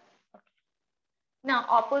 Yeah. Okay. Now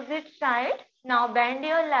opposite side. Now bend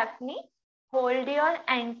your left knee. Hold your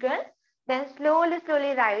ankle. Then slowly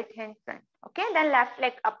right hand front. Okay. Then left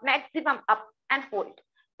leg up. Maximum up and hold.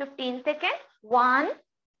 15 seconds. 1,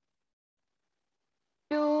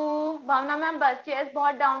 2. Bhavna ma'am बस chest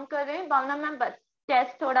बहुत down कर रहे हैं. भावना ma'am बस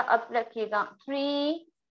chest थोड़ा up रखिएगा. 3,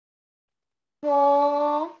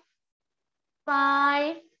 4,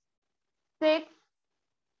 5, 6,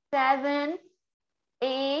 7,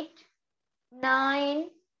 8, 9,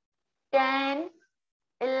 10,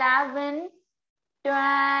 11,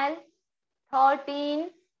 12, 13,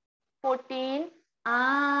 14,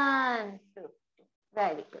 and 15.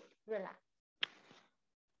 Very good. Relax.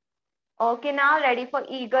 Okay, now ready for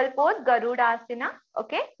eagle pose, Garudasana.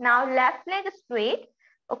 Okay, now left leg straight.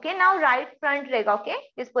 Okay, now right front leg. Okay,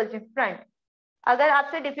 this position front. अगर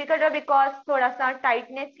आपसे डिफिकल्ट है बिकॉज थोड़ा सा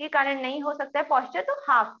टाइटनेस के कारण नहीं हो सकता है पॉस्चर, तो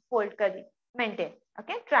हाफ फोल्ड कर दी. Maintain.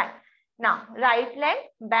 Okay. Try. Now right leg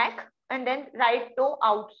back and then right to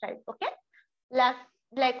outside. Okay.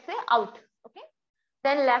 Left leg से out. Okay.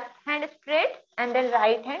 then left hand straight and then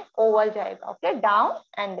right hand over जाएगा. Okay, down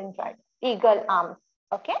and then right. Eagle arms.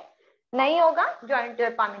 Okay, नहीं होगा, joint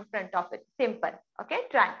your palm in front of it. Simple. Okay,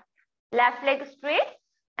 try. Left leg straight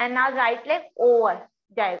and now right leg over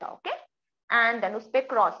जाएगा. Okay, and then उस पे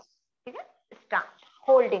cross. ठीक है, start.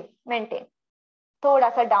 Holding, maintain. थोड़ा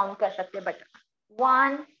सा down कर सकते हैं बटन.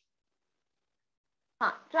 1.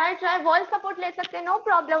 हाँ, try wall support ले सकते हैं, no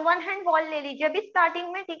problem. One hand wall ले लीजिए अभी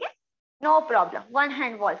starting में. ठीक है, no problem. One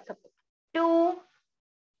hand wall support. 2,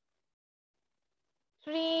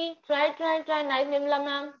 3. Try. Nice Nimla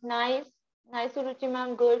ma'am. Nice Suruchi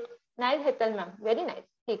ma'am. Good. Nice Hetal ma'am. Very nice.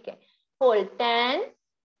 ठीक है. Hold. 10.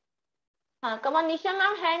 हाँ, come on Nisha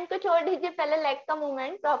ma'am, hand को छोड़ दीजिए पहले, लेग का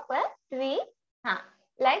मूवमेंट प्रॉपर. 3. हाँ,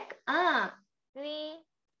 leg. 3,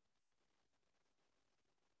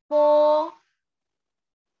 4,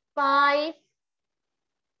 5,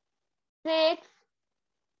 6,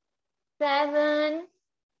 7,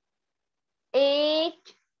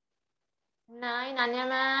 8, 9. Anya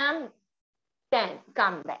ma'am. 10.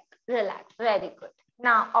 Come back. Relax. Very good.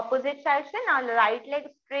 Now opposite side से now right leg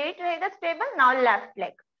straight रहेगा stable. Now left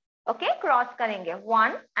leg. Okay, cross करेंगे.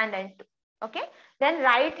 1 and then 2. Okay, then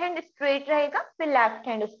right hand straight रहेगा, फिर left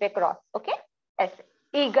hand उस पे cross. Okay, ऐसे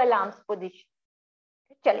eagle arms position.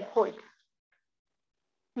 चलिए hold.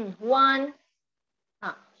 1.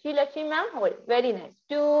 हाँ, शीलक्षी मैम hold. Very nice.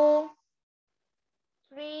 2,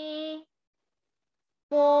 3,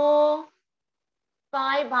 4,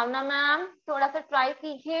 5. भावना मैम थोड़ा सा ट्राई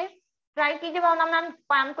कीजिए भावना मैम,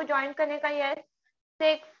 पैम को ज्वाइन करने का. यस.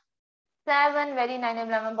 6, 7. वेरी नाइस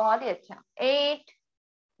मैम, बहुत ही अच्छा. 8,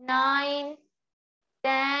 9,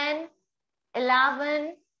 10, 11,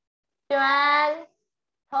 12,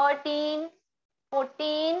 13,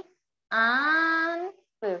 14 and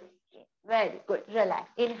 15. Very good. Relax.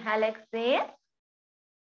 Inhale, exhale.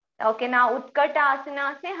 Okay, now उत्कट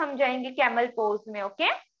आसना से हम जाएंगे कैमल पोज में. ओके,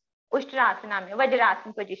 उष्ट्रासना में,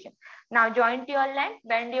 vajrasana position. Now joint your leg,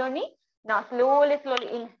 bend your knee. Now slowly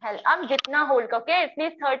inhale up. जितना hold का. Okay, at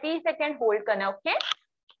least 30 second hold करना. Okay,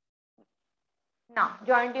 now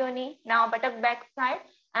joint your knee. Now buttock back side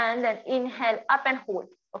and then inhale up and hold.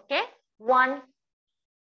 Okay, 1,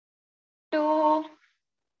 2,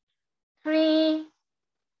 3,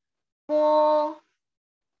 4,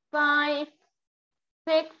 5,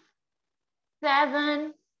 6,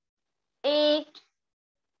 7, 8,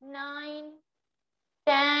 9,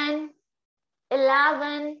 10,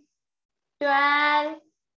 11, 12,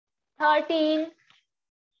 13,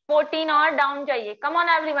 14 और down जाइए. Come on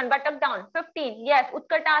everyone, बटक down. 15, yes.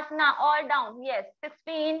 उत्कटासना और down. Yes.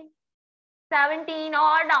 16, 17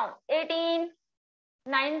 और down. 18,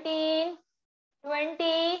 19,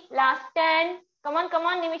 20, last 10. Come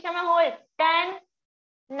on Nimisha में hold. 10,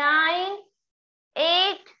 9,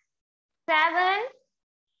 8, 7,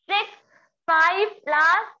 6, 5,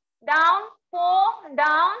 last, down. 4,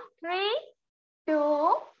 down. 3,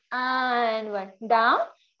 2 and 1, down.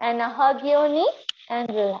 And now hug your knee and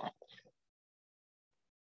relax.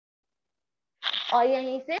 और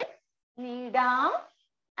यहीं से knee down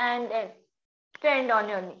and then stand on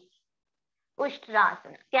your knee.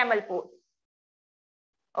 उष्ट्रासना, camel pose.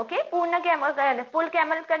 Okay, पूर्ण camel करेंगे, full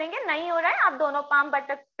camel करेंगे. नहीं हो रहा है, आप दोनों पाम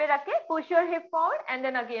बटक पे रखें. Push your hip forward and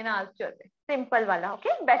then again Archer पे. सिंपल वाला.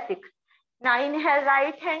 Okay, basic. Now inhale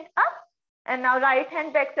right hand up and now right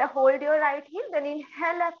hand back से hold your right heel, then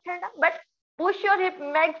inhale left hand up, but push your hip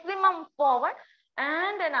maximum forward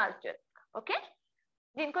and then archer. Okay,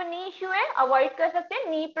 जिनको नी issue है avoid कर सकते हैं.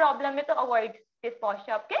 नी problem है तो avoid this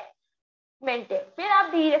posture. Okay, maintain. फिर आप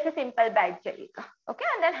धीरे से सिंपल बैठ जाइएगा.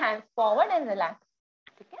 Okay, and then hands forward and relax.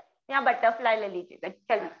 ठीक है, यहाँ बटरफ्लाई ले लीजिएगा.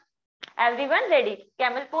 चलिए एवरीवन रेडी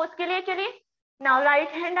कैमल पोज के लिए. चलिए, now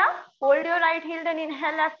right hand up, hold your right heal, then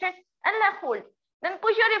inhale left hand and left hold. Then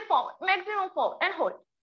push your hip forward, maximum forward and hold.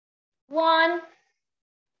 1,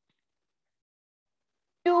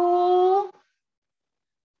 2.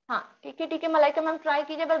 हाँ, ठीक है मलाइका मैम ट्राई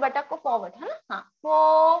कीजिए, बस बटक को फॉरवर्ड है ना. हाँ,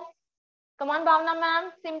 4. कमान भावना मैम,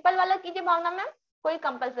 सिंपल वाला कीजिए भावना मैम, कोई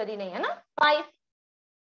कंपलसरी नहीं है ना. 5,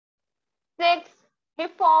 6,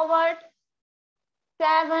 hip forward.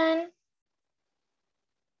 7,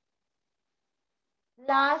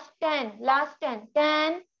 last 10,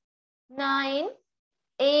 10, 9,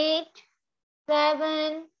 8,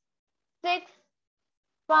 7, 6,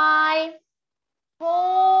 5,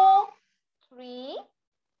 4, 3,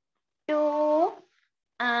 2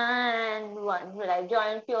 and 1. Relax.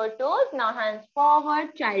 Joint your toes. Now hands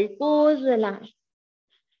forward. Child pose. Relax.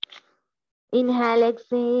 Inhale,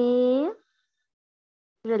 exhale.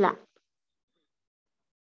 Relax.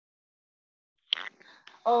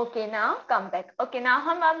 Okay now come back. Okay now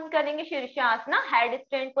हम करेंगे शीर्षासना, हेड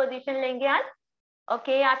स्टैंड पोजीशन लेंगे आज।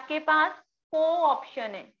 ओके आपके पास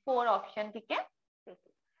 4 ऑप्शन, ठीक है।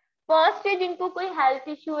 फर्स्ट है जिनको कोई हेल्थ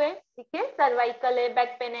इश्यू है, ठीक है, सर्वाइकल है,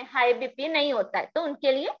 बैक पेन है, हाई बीपी नहीं होता है, तो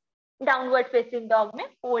उनके लिए डाउनवर्ड फेसिंग डॉग में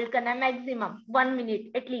होल्ड करना है मैक्सिमम 1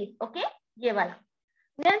 मिनट एटलीस्ट। ओके ये वाला।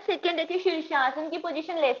 देन सेकेंड देखिए शीर्षासन की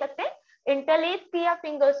पोजीशन ले सकते हैं, इंटरलेस किया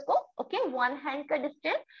फिंगर्स को, ओके, 1 हैंड का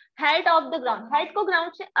distance, head of the ground, head को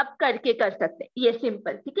ग्राउंड से अप करके कर सकते हैं, ये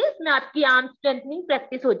सिंपल, ठीक है। इसमें आपकी आर्म स्ट्रेंथनिंग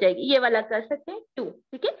प्रैक्टिस हो जाएगी, ये वाला कर सकते हैं 2,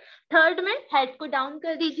 ठीक है। थर्ड में हेड को डाउन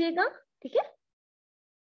कर दीजिएगा, ठीक है।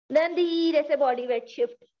 देन धीरे से body weight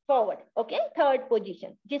shift forward, okay, third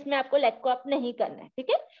position जिसमें आपको लेग को अप नहीं करना है, ठीक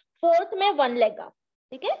है। फोर्थ में 1 लेग अप,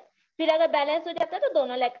 ठीक है। फिर अगर बैलेंस हो जाता है तो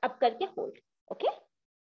दोनों लेग अप करके होल्ड, ओके,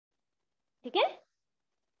 ठीक है।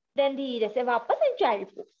 देन धीरे से वापस इन चाइल्ड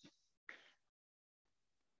पोज।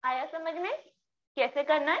 आया समझ में कैसे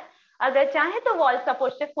करना है? अगर चाहे तो वॉल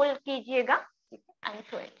सपोर्ट से फुल कीजिएगा, ठीक है, एंड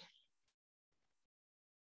थ्रो इट।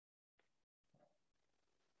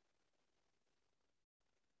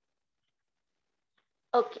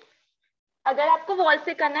 ओके अगर आपको वॉल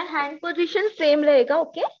से करना है हैंड पोजीशन सेम रहेगा,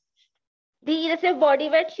 ओके। धीरे से बॉडी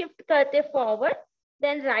वेट शिफ्ट करते forward,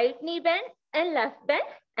 then right knee bend and left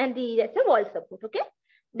bend and धीरे से wall support, okay.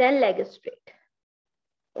 Then leg straight,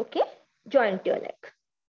 okay, joint your leg,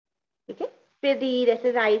 ठीक है। फिर धीरे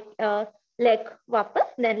से राइट लेग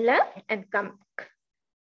वापस, then left and come back,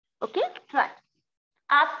 okay. Right,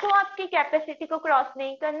 आपको आपकी कैपेसिटी को क्रॉस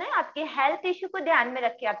नहीं करना है, आपके हेल्थ इश्यू को ध्यान में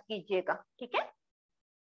रख के आप कीजिएगा, ठीक है।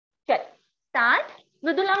 चल स्टार्ट।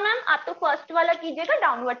 मृदुला मैम आप तो फर्स्ट वाला कीजिएगा,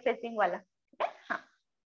 डाउनवर्ड फेसिंग वाला, ठीक है। हाँ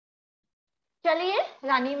चलिए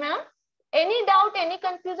रानी ma'am, any doubt any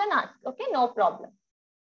confusion ask, okay, no problem.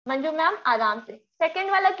 Manju ma'am आराम से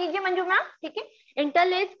सेकंड वाला कीजिए मंजू मैम, ठीक है।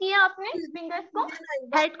 इंटरलेस किया आपने फिंगर्स को,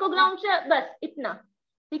 हेड को ग्राउंड से बस इतना,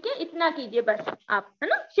 ठीक है, इतना कीजिए बस आप, है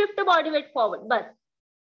ना। शिफ्ट बॉडी वेट फॉरवर्ड बस,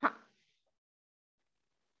 हाँ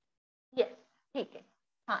यस ठीक है।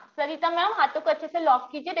 हाँ सरिता मैम हाथों को अच्छे से लॉक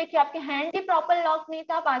कीजिए, देखिए आपके हैंड ही प्रॉपर लॉक नहीं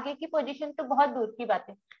था, आप आगे की पोजीशन तो बहुत दूर की बात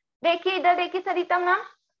है। देखिए इधर देखिए सरिता ma'am,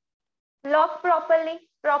 lock properly,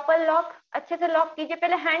 proper lock, अच्छे से लॉक कीजिए,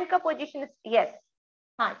 पहले हैंड का पोजीशन, यस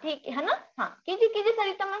हाँ ठीक है ना। हाँ कीजिए कीजिए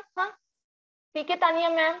सरिता मैम, हाँ ठीक है। तानिया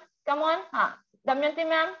मैम कम ऑन, हाँ दमयंती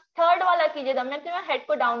मैम थर्ड वाला कीजिए, दमयंती मैम हेड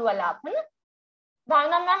को डाउन वाला आप, है ना।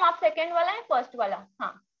 भावना मैम आप सेकंड वाला है, फर्स्ट वाला,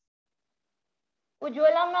 हाँ।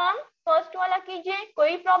 उज्ज्वला मैम फर्स्ट वाला कीजिए,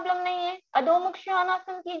 कोई प्रॉब्लम नहीं है। अधोमुख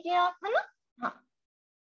श्वानासन कीजिए आप, है ना। हाँ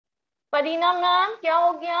परीना मैम क्या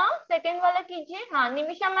हो गया, सेकंड वाला कीजिए। हाँ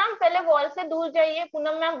निमिषा मैम पहले वॉल से दूर जाइए,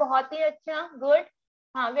 पूनम मैम बहुत ही अच्छा, गुड,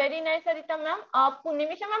 हाँ वेरी नाइस। सरिता मैम आपको,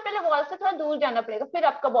 निमिषा मैम पहले वॉल से थोड़ा दूर जाना पड़ेगा, फिर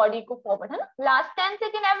आपका बॉडी को फॉरवर्ड, है ना। लास्ट 10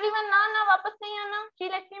 सेकेंड एवरीवन, ना ना वापस नहीं आना। Shri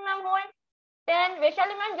Lakshmi ma'am hold 10,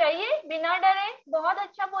 Vaishali ma'am जाइए बिना डरे, बहुत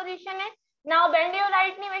अच्छा पोजीशन है। Now bend your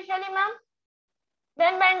right knee Vaishali ma'am,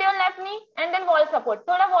 then bend your left knee and then wall support,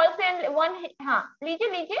 थोड़ा वॉल से वन, हाँ लीजिए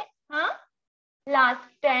लीजिए, हाँ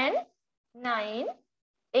लास्ट 10 9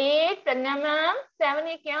 8 प्रज्ञा मैम 7,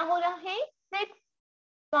 ये क्या हो रहा है, 6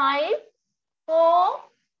 5 4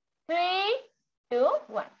 3 2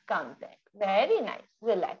 1, come back, very nice,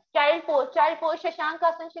 relax. Child pose Shashank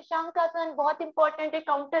आसन, शशांक आसन बहुत इंपॉर्टेंट है,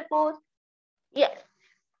 counter pose, yes.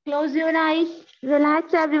 Close your eyes,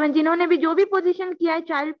 relax everyone, जिन्होंने भी जो भी पोजीशन किया है,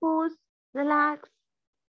 child pose, relax,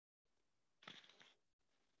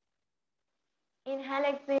 inhale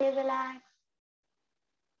exhale, relax.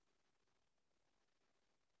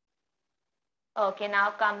 Okay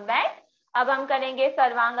now come back. अब हम करेंगे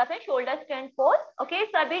sarvangasana, shoulder strength pose, okay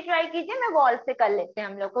सभी ट्राई कीजिए, मैं वॉल से कर लेते हैं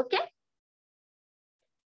हम लोग, ओके।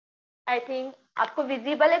 आई थिंक आपको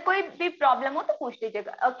विजिबल है, कोई भी प्रॉब्लम हो तो पूछ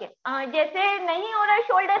लीजिएगा, ओके। जैसे नहीं हो रहा है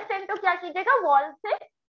शोल्डर स्ट्रेंथ तो क्या कीजिएगा, वॉल से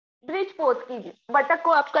ब्रिज पोज कीजिए, बटक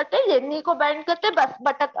को अप करते हैं, नी को बेंड करते हैं, बस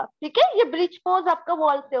बटक अप, ठीक है। ये ब्रिज पोज आपका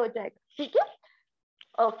वॉल से हो जाएगा, ठीक है।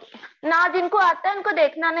 ओके ना जिनको आता है उनको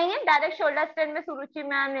देखना नहीं है, डायरेक्ट शोल्डर स्ट्रेंथ में सुरुचि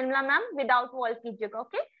ma'am, Nirmala ma'am without wall कीजिएगा,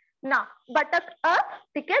 ओके ना। बटक अप,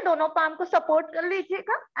 ठीक है, दोनों पाम को सपोर्ट कर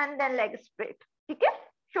लीजिएगा एंड देन लेग स्ट्रेट, ठीक है।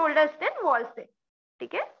 शोल्डर स्ट्रेंथ वॉल से,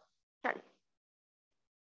 ठीक है, चलिए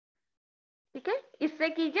ठीक है। इससे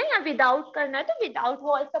कीजिए, या विदाउट करना है तो विदाउट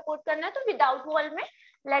वॉल सपोर्ट करना है तो विदाउट वॉल में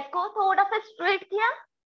लेग को थोड़ा सा स्ट्रेट किया,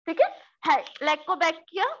 ठीक है, लेग को बैक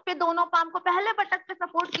किया, फिर दोनों पाम को पहले बटक पे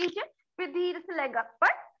सपोर्ट कीजिए, फिर धीरे से लेग अप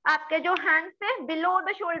पर, आपके जो हैंड से बिलो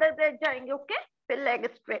द शोल्डर ब्लेड जाएंगे, ओके, फिर leg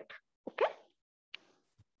straight, okay.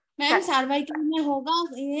 Ma'am cervical में होगा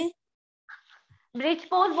ये, ब्रिज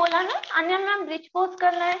पोज बोला ना अन्य मैम, ब्रिज पोज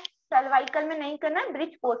करना है, सर्वाइकल में नहीं करना है,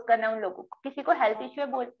 ब्रिज पोज करना है उन लोगों को, किसी को हेल्थ इश्यू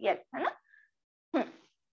है बोल, यस है ना।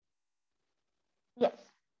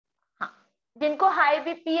 यस, हाँ, जिनको हाई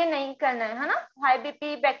बीपी ये नहीं करना है ना, हाई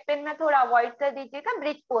बीपी बैक पेन में थोड़ा अवॉइड कर दीजिएगा,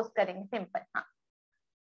 ब्रिज पोज करेंगे सिंपल। हाँ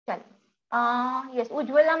चलिए, यस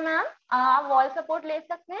उज्ज्वला मैम आप वॉल सपोर्ट ले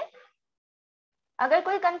सकते हैं। अगर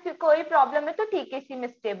कोई प्रॉब्लम है तो ठीक है, इसी में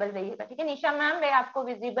स्टेबल रहिएगा, ठीक है। निशा मैम वे आपको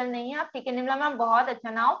विजिबल नहीं है आप, ठीक है। निर्मला मैम बहुत अच्छा,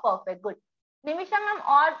 now perfect, good. Nimisha ma'am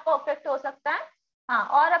और परफेक्ट हो सकता है, हाँ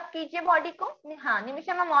और अब कीजिए बॉडी को, हाँ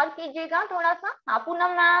निमिषा मैम और कीजिएगा थोड़ा सा, हाँ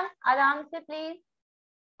पूनम मैम आराम से प्लीज,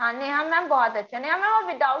 हाँ नेहा मैम बहुत अच्छा, नेहा मैम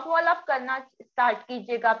विदाउट वॉल आप करना स्टार्ट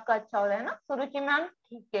कीजिएगा, आपका अच्छा हो रहा है ना। सुरुचि मैम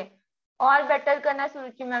ठीक है, और बेटर करना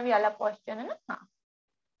सुरुचि मैम, ये वाला क्वेश्चन है ना, हाँ।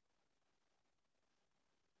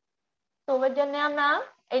 Sovajanya ma'am,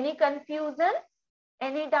 any confusion?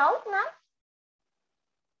 Any doubt, ma'am?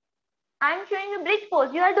 I am showing you bridge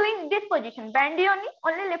pose. You are doing this position. Bend your knee,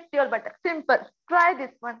 only lift your buttock. Simple. Try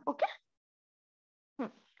this one, okay?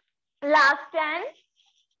 Last 10,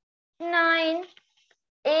 9,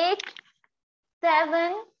 8,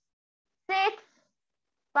 7, 6,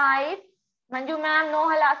 5. Manju ma'am, no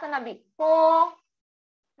halasan abhi. 4,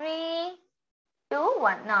 3, 2,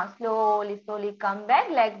 1. Now slowly come back,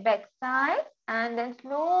 leg back side, and then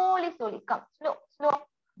slowly come. Slow.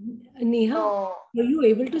 Neha, So, are you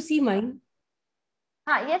able to see mine?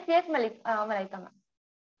 हाँ yes Malaika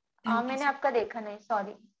ma'am, मैंने आपका देखा नहीं,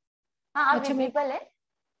 sorry. हाँ अब अच्छा visible है,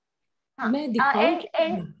 हाँ मैं दिखाऊं एंड क्या?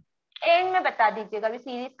 एंड एंड में बता दीजिएगा, अभी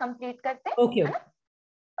सीरीज कंप्लीट करते हैं, ओके है ना।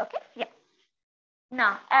 ओके या ना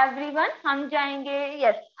एवरीवन, हम जाएंगे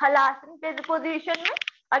यस हलासन पोजीशन में।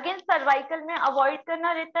 अगेन सर्वाइकल में अवॉइड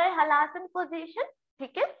करना रहता है हलासन पोजीशन,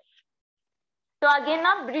 ठीक है। तो अगेन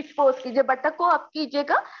आप ब्रिज पोज कीजिए, बटक को अप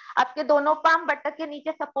कीजिएगा, आपके दोनों पाम बटक के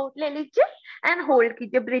नीचे सपोर्ट ले लीजिए एंड होल्ड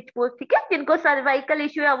कीजिए ब्रिज पोज, ठीक है। जिनको सर्वाइकल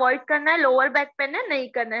इश्यू अवॉइड करना है, लोअर बैक पेन है नहीं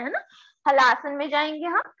करना है ना, हलासन में जाएंगे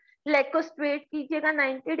हम। लेग को स्ट्रेट कीजिएगा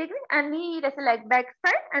 90 डिग्री एंड नी जैसे लेग बैक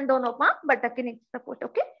साइड एंड दोनों पाम बटक के नीचे सपोर्ट,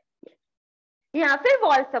 ओके। यहाँ फिर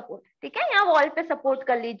वॉल सपोर्ट, ठीक है, यहाँ वॉल पे सपोर्ट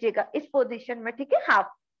कर लीजिएगा इस पोजिशन में, ठीक है।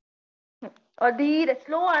 हाफ और धीरे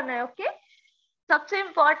स्लो आना है, ओके। सबसे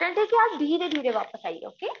इंपॉर्टेंट है कि आप धीरे धीरे वापस आइए,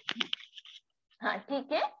 ओके। हाँ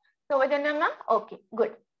ठीक है, तो वजन मैम ओके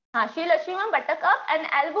गुड। हाँ शीलक्ष्मी ma'am बटक up and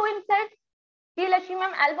elbow inside, शीलक्ष्मी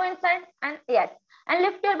ma'am elbow inside and yes and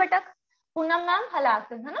lift your बटक। Poonam ma'am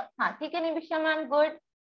halasana, है ना, हाँ ठीक है। निविशा ma'am good,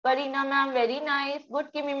 Kareena ma'am very nice,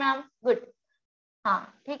 good किमी मैम गुड,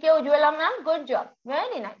 हाँ ठीक है। Ujjwala ma'am good job,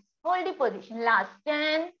 very nice, hold the position. Last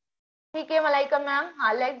 10, ठीक है। मलाइका मैम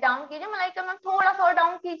हाँ लेग डाउन कीजिए, मलाइका मैम थोड़ा सा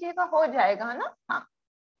डाउन कीजिएगा, हो जाएगा, है ना, हाँ।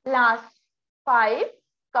 लास्ट 5,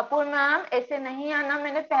 कपूर मैम ऐसे नहीं आना,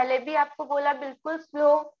 मैंने पहले भी आपको बोला बिल्कुल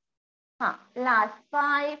स्लो, हाँ लास्ट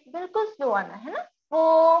 5 बिल्कुल स्लो आना है ना।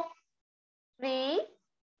 4, 3,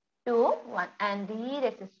 2, 1 एंड धीरे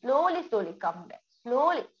से slowly come back,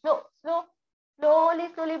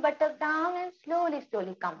 slowly बटक down and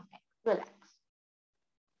slowly come back, relax,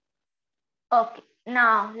 okay.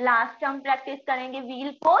 Now last हम प्रैक्टिस करेंगे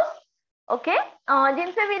व्हील पोज, ओके।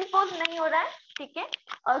 जिनसे व्हील पोज नहीं हो रहा है, ठीक है,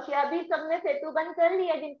 ओके अभी सबने सेतु बंद कर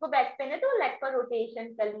लिया, जिनको बैक पेन है तो लेग का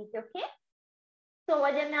रोटेशन कर लीजिए, ओके। तो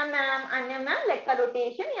वजना मैम, अन्य मैम लेग का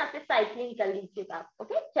रोटेशन या फिर साइक्लिंग कर लीजिएगा आप,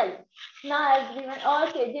 ओके। चलिए ना एवरीवन,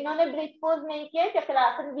 ओके जिन्होंने ब्रिज पोज नहीं किया,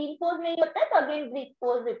 चक्रासन व्हील पोज नहीं होता है तो अगेन ब्रिज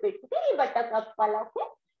पोज रिपीट, ठीक है, ये बटक अप वाला, ओके।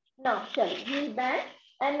 ना चलिए व्हील बैंड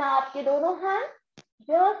एंड आपके दोनों हैंड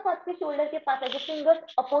जस्ट आपके शोल्डर के पास है,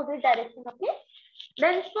 fingers opposite direction, okay.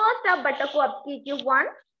 Then first आप बटक को अप कीजिए 1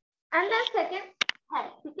 एंड देन सेकंड है,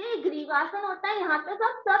 ठीक है। ग्रीवासन होता है, यहाँ पे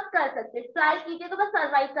सब कर सकते हैं, ट्राई कीजिए तो बस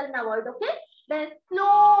सर्वाइकल में avoid, okay. Then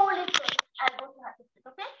slowly elbow से हाथ,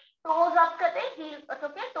 ओके। टोज अप करते हैं, हील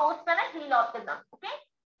ओके, टोज पे ना heal of the ground, okay.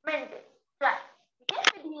 Maintain try, ठीक है।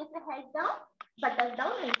 फिर धीरे से head down, button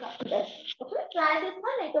down and come back, okay. Try this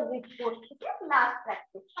one, नहीं तो ब्रिज पोज, ठीक है। Last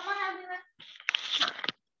practice, come on everyone,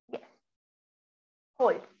 yes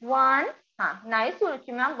hold 1, हाँ नाइस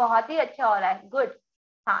सुरुचि मैम, बहुत ही अच्छा हो रहा है, गुड।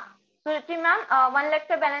 हाँ सुरुचि मैम 1 लेग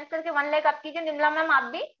पे बैलेंस करके 1 लेग अप कीजिए, निर्मला मैम आप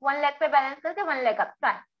भी 1 लेग पे बैलेंस करके 1 लेग अप,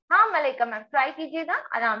 ट्राई। हाँ मलिका मैम ट्राई कीजिएगा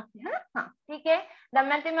आराम से, है ना, हाँ ठीक है।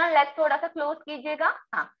 दमयंती मैम लेग थोड़ा सा क्लोज कीजिएगा,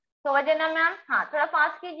 हाँ। सौजन्या मैम हाँ थोड़ा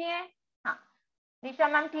फास्ट कीजिए, हाँ। निशा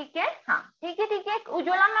मैम ठीक है, हाँ ठीक है।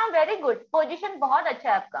 Ujjwala ma'am very good, position बहुत अच्छा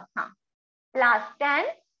है आपका, हाँ। लास्ट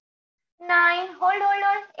 10, 9 होल्ड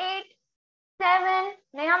 8, 7,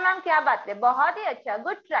 नेहा मैम क्या बात है, बहुत ही अच्छा,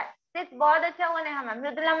 गुड ट्राई। 6 बहुत अच्छा हुआ Neha ma'am.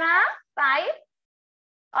 Mridula ma'am 5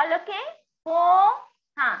 all okay. 4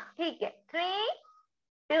 हाँ ठीक है। 3,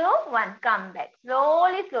 2, 1 come back,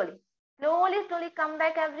 slowly come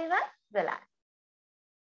back everyone, relax,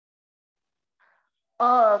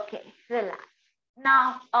 okay relax।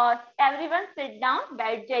 Now everyone sit down,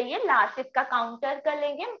 बैठ जाइए. लास्ट इसका काउंटर कर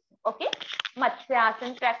लेंगे. ओके, मत्स्य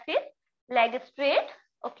आसन practice. Leg straight.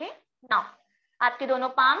 Okay, now आपके दोनों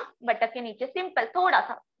पाम बटक के नीचे. सिंपल, थोड़ा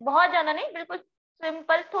सा, बहुत ज्यादा नहीं, बिल्कुल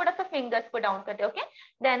सिंपल. थोड़ा सा फिंगर्स को डाउन करते. Okay,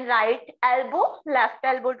 then right elbow, left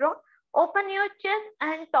elbow draw. Open your chest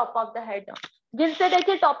and top of the head down. जिनसे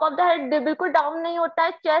देखिए टॉप ऑफ द हेड बिल्कुल डाउन नहीं होता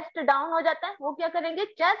है, चेस्ट डाउन हो जाता है, वो क्या करेंगे,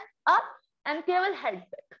 चेस्ट अप एंड केवल हेड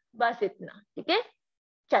बैक, बस इतना. ठीक है,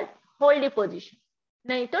 चल होल्ड पोजीशन,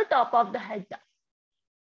 नहीं तो top of the head down.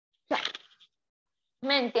 चल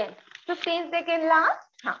मेंटेन 15 सेकेंड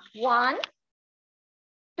लास्ट. हाँ, 1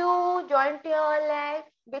 2, joint your leg,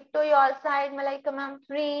 big to your side, malaika ma'am.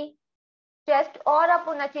 3, chest और अप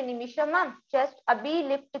होना चाहिए. निमिषा मैम, चेस्ट अभी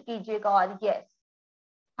लिफ्ट कीजिएगा. और यस,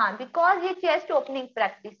 हाँ, बिकॉज ये चेस्ट ओपनिंग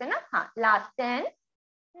प्रैक्टिस है ना. हाँ, लास्ट 10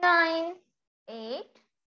 9 8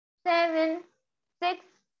 7 6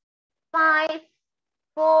 5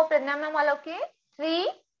 4. प्रज्ञा मैम वाला. Okay, 3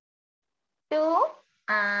 2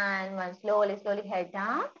 and 1. Slowly head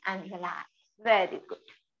down and relax. Very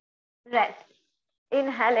good. Rest.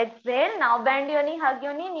 Inhale, exhale. Now bend your knee, hug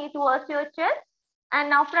your knee towards your chest. And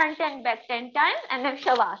now front and back 10 times and then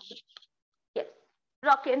Shavasana. Yes.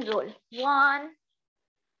 Rock and roll. 1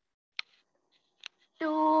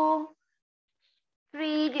 2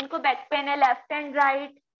 3. जिनको back pain है, left and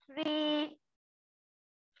right. 3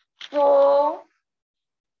 4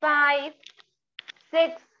 5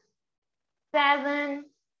 6 7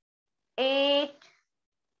 8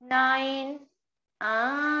 9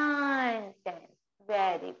 and 10.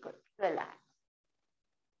 Very good. Relax.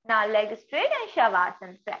 Now leg straight and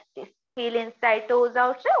Shavasana practice. Heel inside, toes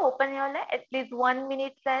outside. Open your leg. At least 1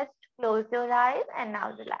 minute rest. Close your eyes and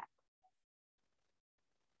now relax.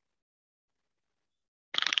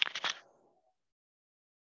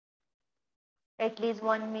 At least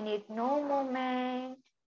 1 minute, no movement.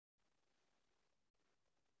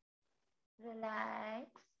 Relax.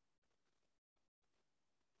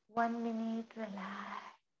 1 minute, relax.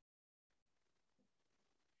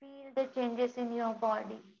 Feel the changes in your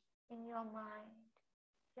body, in your mind.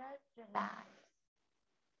 Just relax.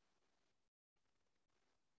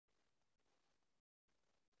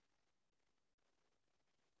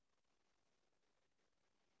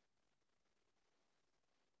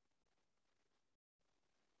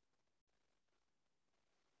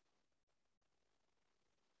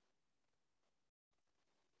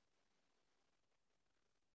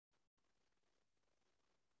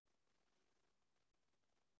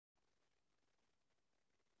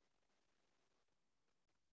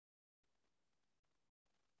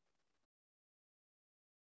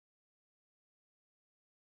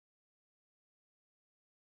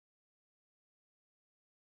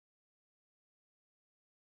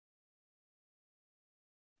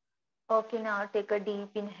 Okay, now take a deep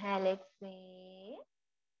inhale, exhale.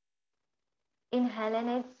 Inhale and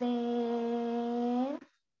exhale.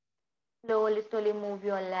 Slowly move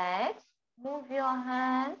your legs. Move your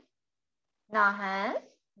hands. Now hands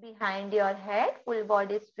behind your head. Full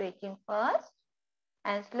body stretching first.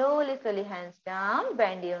 And slowly hands down.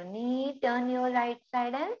 Bend your knee. Turn your right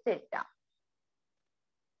side and sit down.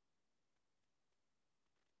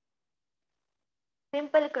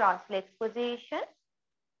 Simple cross legs position.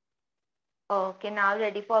 Okay, now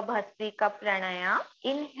ready for Bhastrika Pranayama.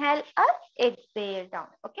 Inhale up, exhale down.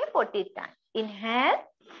 Okay, 40 times. Inhale,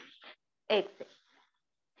 exhale.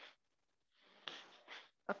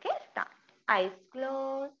 Okay, start. Eyes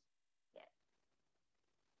closed. Yes.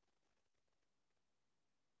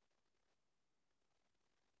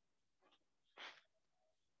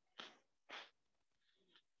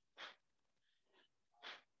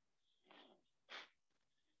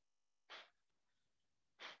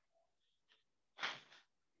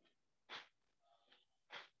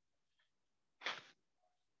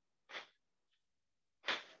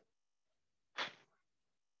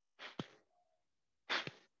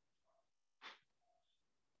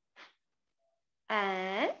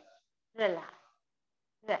 And relax.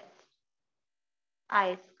 Rest.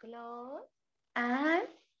 Eyes closed and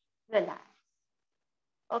relax.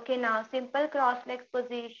 Okay, now simple cross legs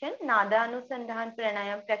position. Nada Anusandhan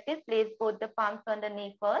Pranayama practice. Place both the palms on the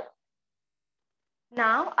knee first.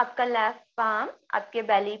 Now आपका left palm आपके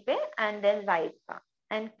belly पे and then right palm.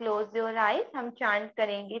 And close your eyes. हम chant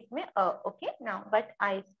करेंगे इसमें okay, now but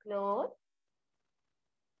eyes closed.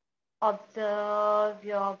 Observe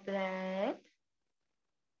your breath.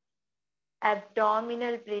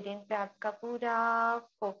 Abdominal breathing पे आपका पूरा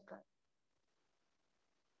focus.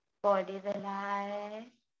 Body relax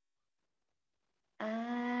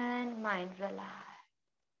and mind relax.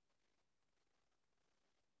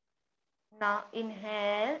 Now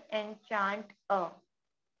inhale and chant A.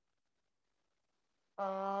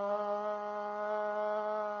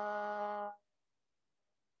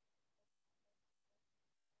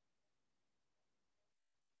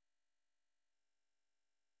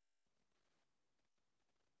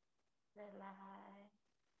 Relax.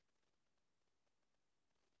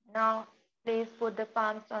 Now please put the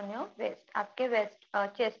palms on your waist. आपके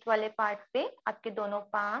chest वाले part पे आपके दोनों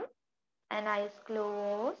palms and eyes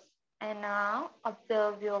closed. And now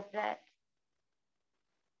observe your breath.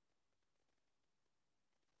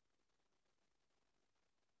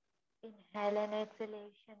 Inhale and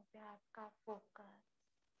exhalation पे आपका focus.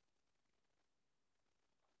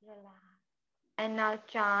 Relax. And now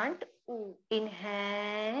chant U.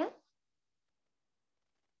 Inhale.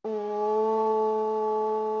 O.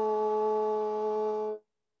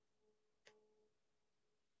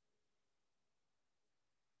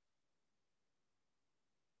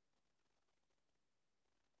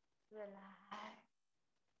 Relax.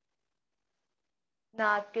 Now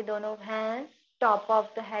आपके दोनों hands top of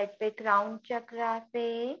the head पे crown chakra पे.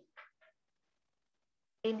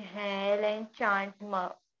 Inhale and chant ma,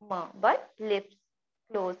 but lips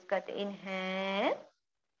close करते. Inhale.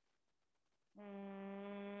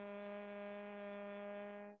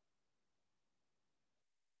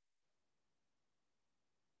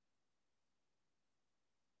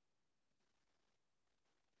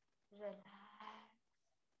 Relax.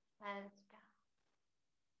 Hands down.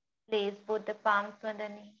 Place both the palms on the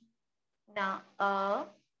knee. Now A,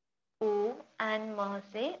 U and Ma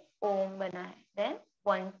से Om बनाए. Then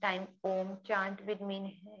one time Om chant with me.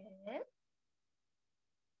 Inhale.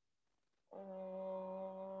 Om.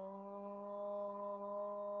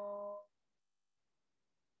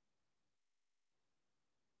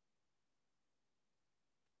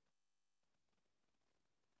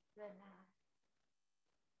 Relax.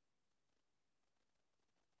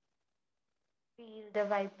 Feel the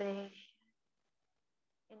vibration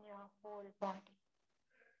in your whole body.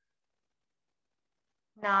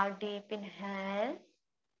 Now deep inhale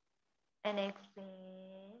and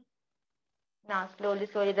exhale. Now slowly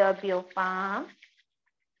rub your palm.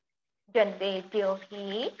 Generate your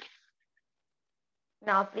heat.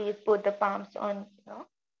 Now please put the palms on your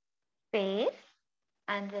face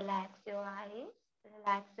and relax your eyes.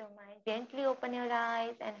 Relax your mind. Gently open your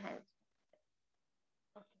eyes and hands.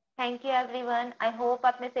 Okay. Thank you everyone. I hope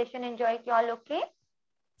आपने session enjoy किया. All okay?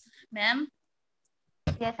 Ma'am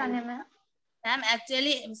Yes, Anya ma'am. Ma'am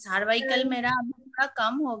actually cervical मेरा अभी थोड़ा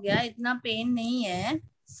कम हो गया, इतना pen नहीं है,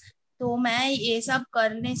 तो मैं ये सब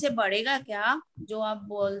करने से बढ़ेगा क्या जो आप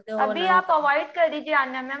बोलते हो? अभी आप अवॉइड कर दीजिए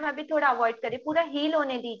आन्या मैम, अभी थोड़ा अवॉइड करिए, पूरा हील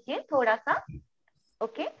होने दीजिए थोड़ा सा.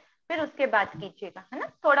 ओके फिर उसके बाद कीजिएगा, है ना,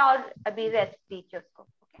 थोड़ा और अभी रेस्ट दीजिए उसको.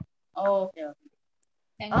 Okay okay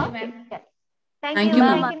thank you ma'am. Thank you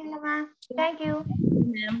ma'am. Thank you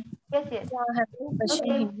ma'am. Yes yes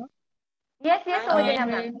okay yes हो जाएगा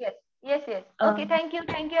ma'am. yes okay thank you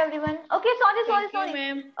everyone. okay sorry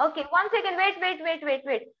okay 1 second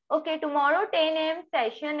wait okay tomorrow 10 AM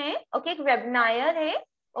session है. okay एक webinar है.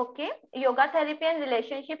 okay yoga therapy and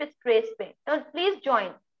relationship stress पे, तो please join.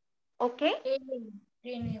 okay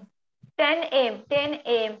 10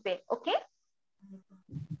 AM पे. okay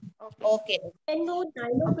okay 9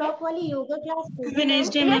 o'clock वाली yoga class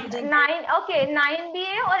Wednesday में 9 भी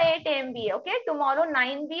है और 8 AM भी है. ओके टुमारो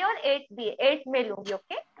 9 भी और 8 भी है. 8 में लूंगी.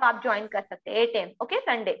 ओके तो आप ज्वाइन कर सकते हैं 8 AM. Okay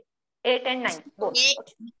Sunday 8 and 9 both.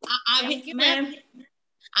 Ma'am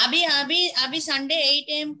अभी संडे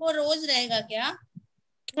 8 AM को रोज रहेगा क्या?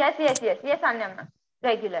 yes Anya ma'am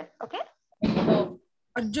regular. Okay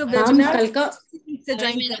और जो वेबिनार कल का से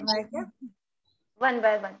ज्वाइन करना है क्या? 1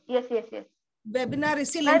 by 1 yes वेबिनार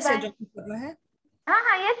इसी लिंक से ज्वाइन करना है.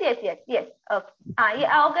 हाँ yes ओके. हाँ ये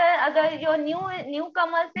अगर जो न्यू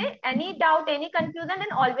कमर से any doubt any confusion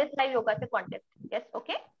then always live yoga से कांटेक्ट. यस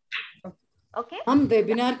ओके हम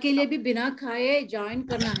वेबिनार के लिए भी बिना खाए ज्वाइन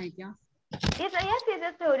करना है क्या? yes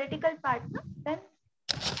theoretical part ना then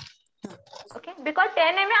okay because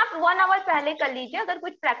 10 AM में आप 1 hour पहले कर लीजिए. अगर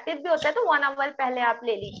कुछ प्रैक्टिस भी होता है तो 1 hour पहले आप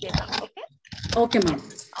ले लीजिएगा. Okay ma'am.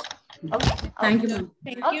 okay thank you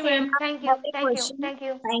ma'am. thank you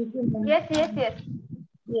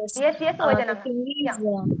yes हो जाना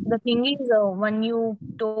The thing is, when you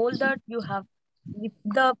told that you have lift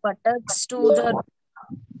the buttocks to the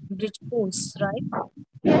bridge pose, right?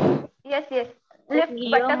 yes lift Here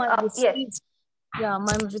buttock my up. wrist yes is, yeah,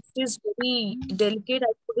 my wrist is very delicate.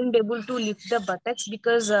 I couldn't able to lift the buttocks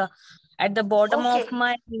because at the bottom of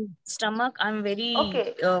my stomach I'm very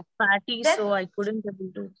fatty, Then- so I couldn't able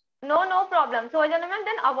to. No problem. So gentlemen,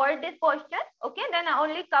 then avoid this posture. Okay, then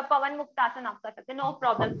only pavan muktasan आप कर सकते. No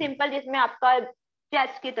problem. Simple जिसमें आपका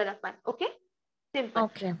chest की तरफ है. Okay, simple.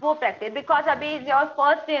 Okay. वो practice because अभी your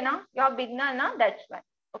first day ना, your beginner ना, that's why.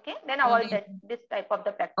 Okay, then avoid that this type of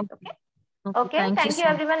the practice. Okay. Okay. Thank you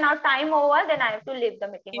everyone. Now time over. Then I have to leave the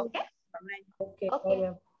meeting. Okay. Okay.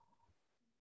 Okay.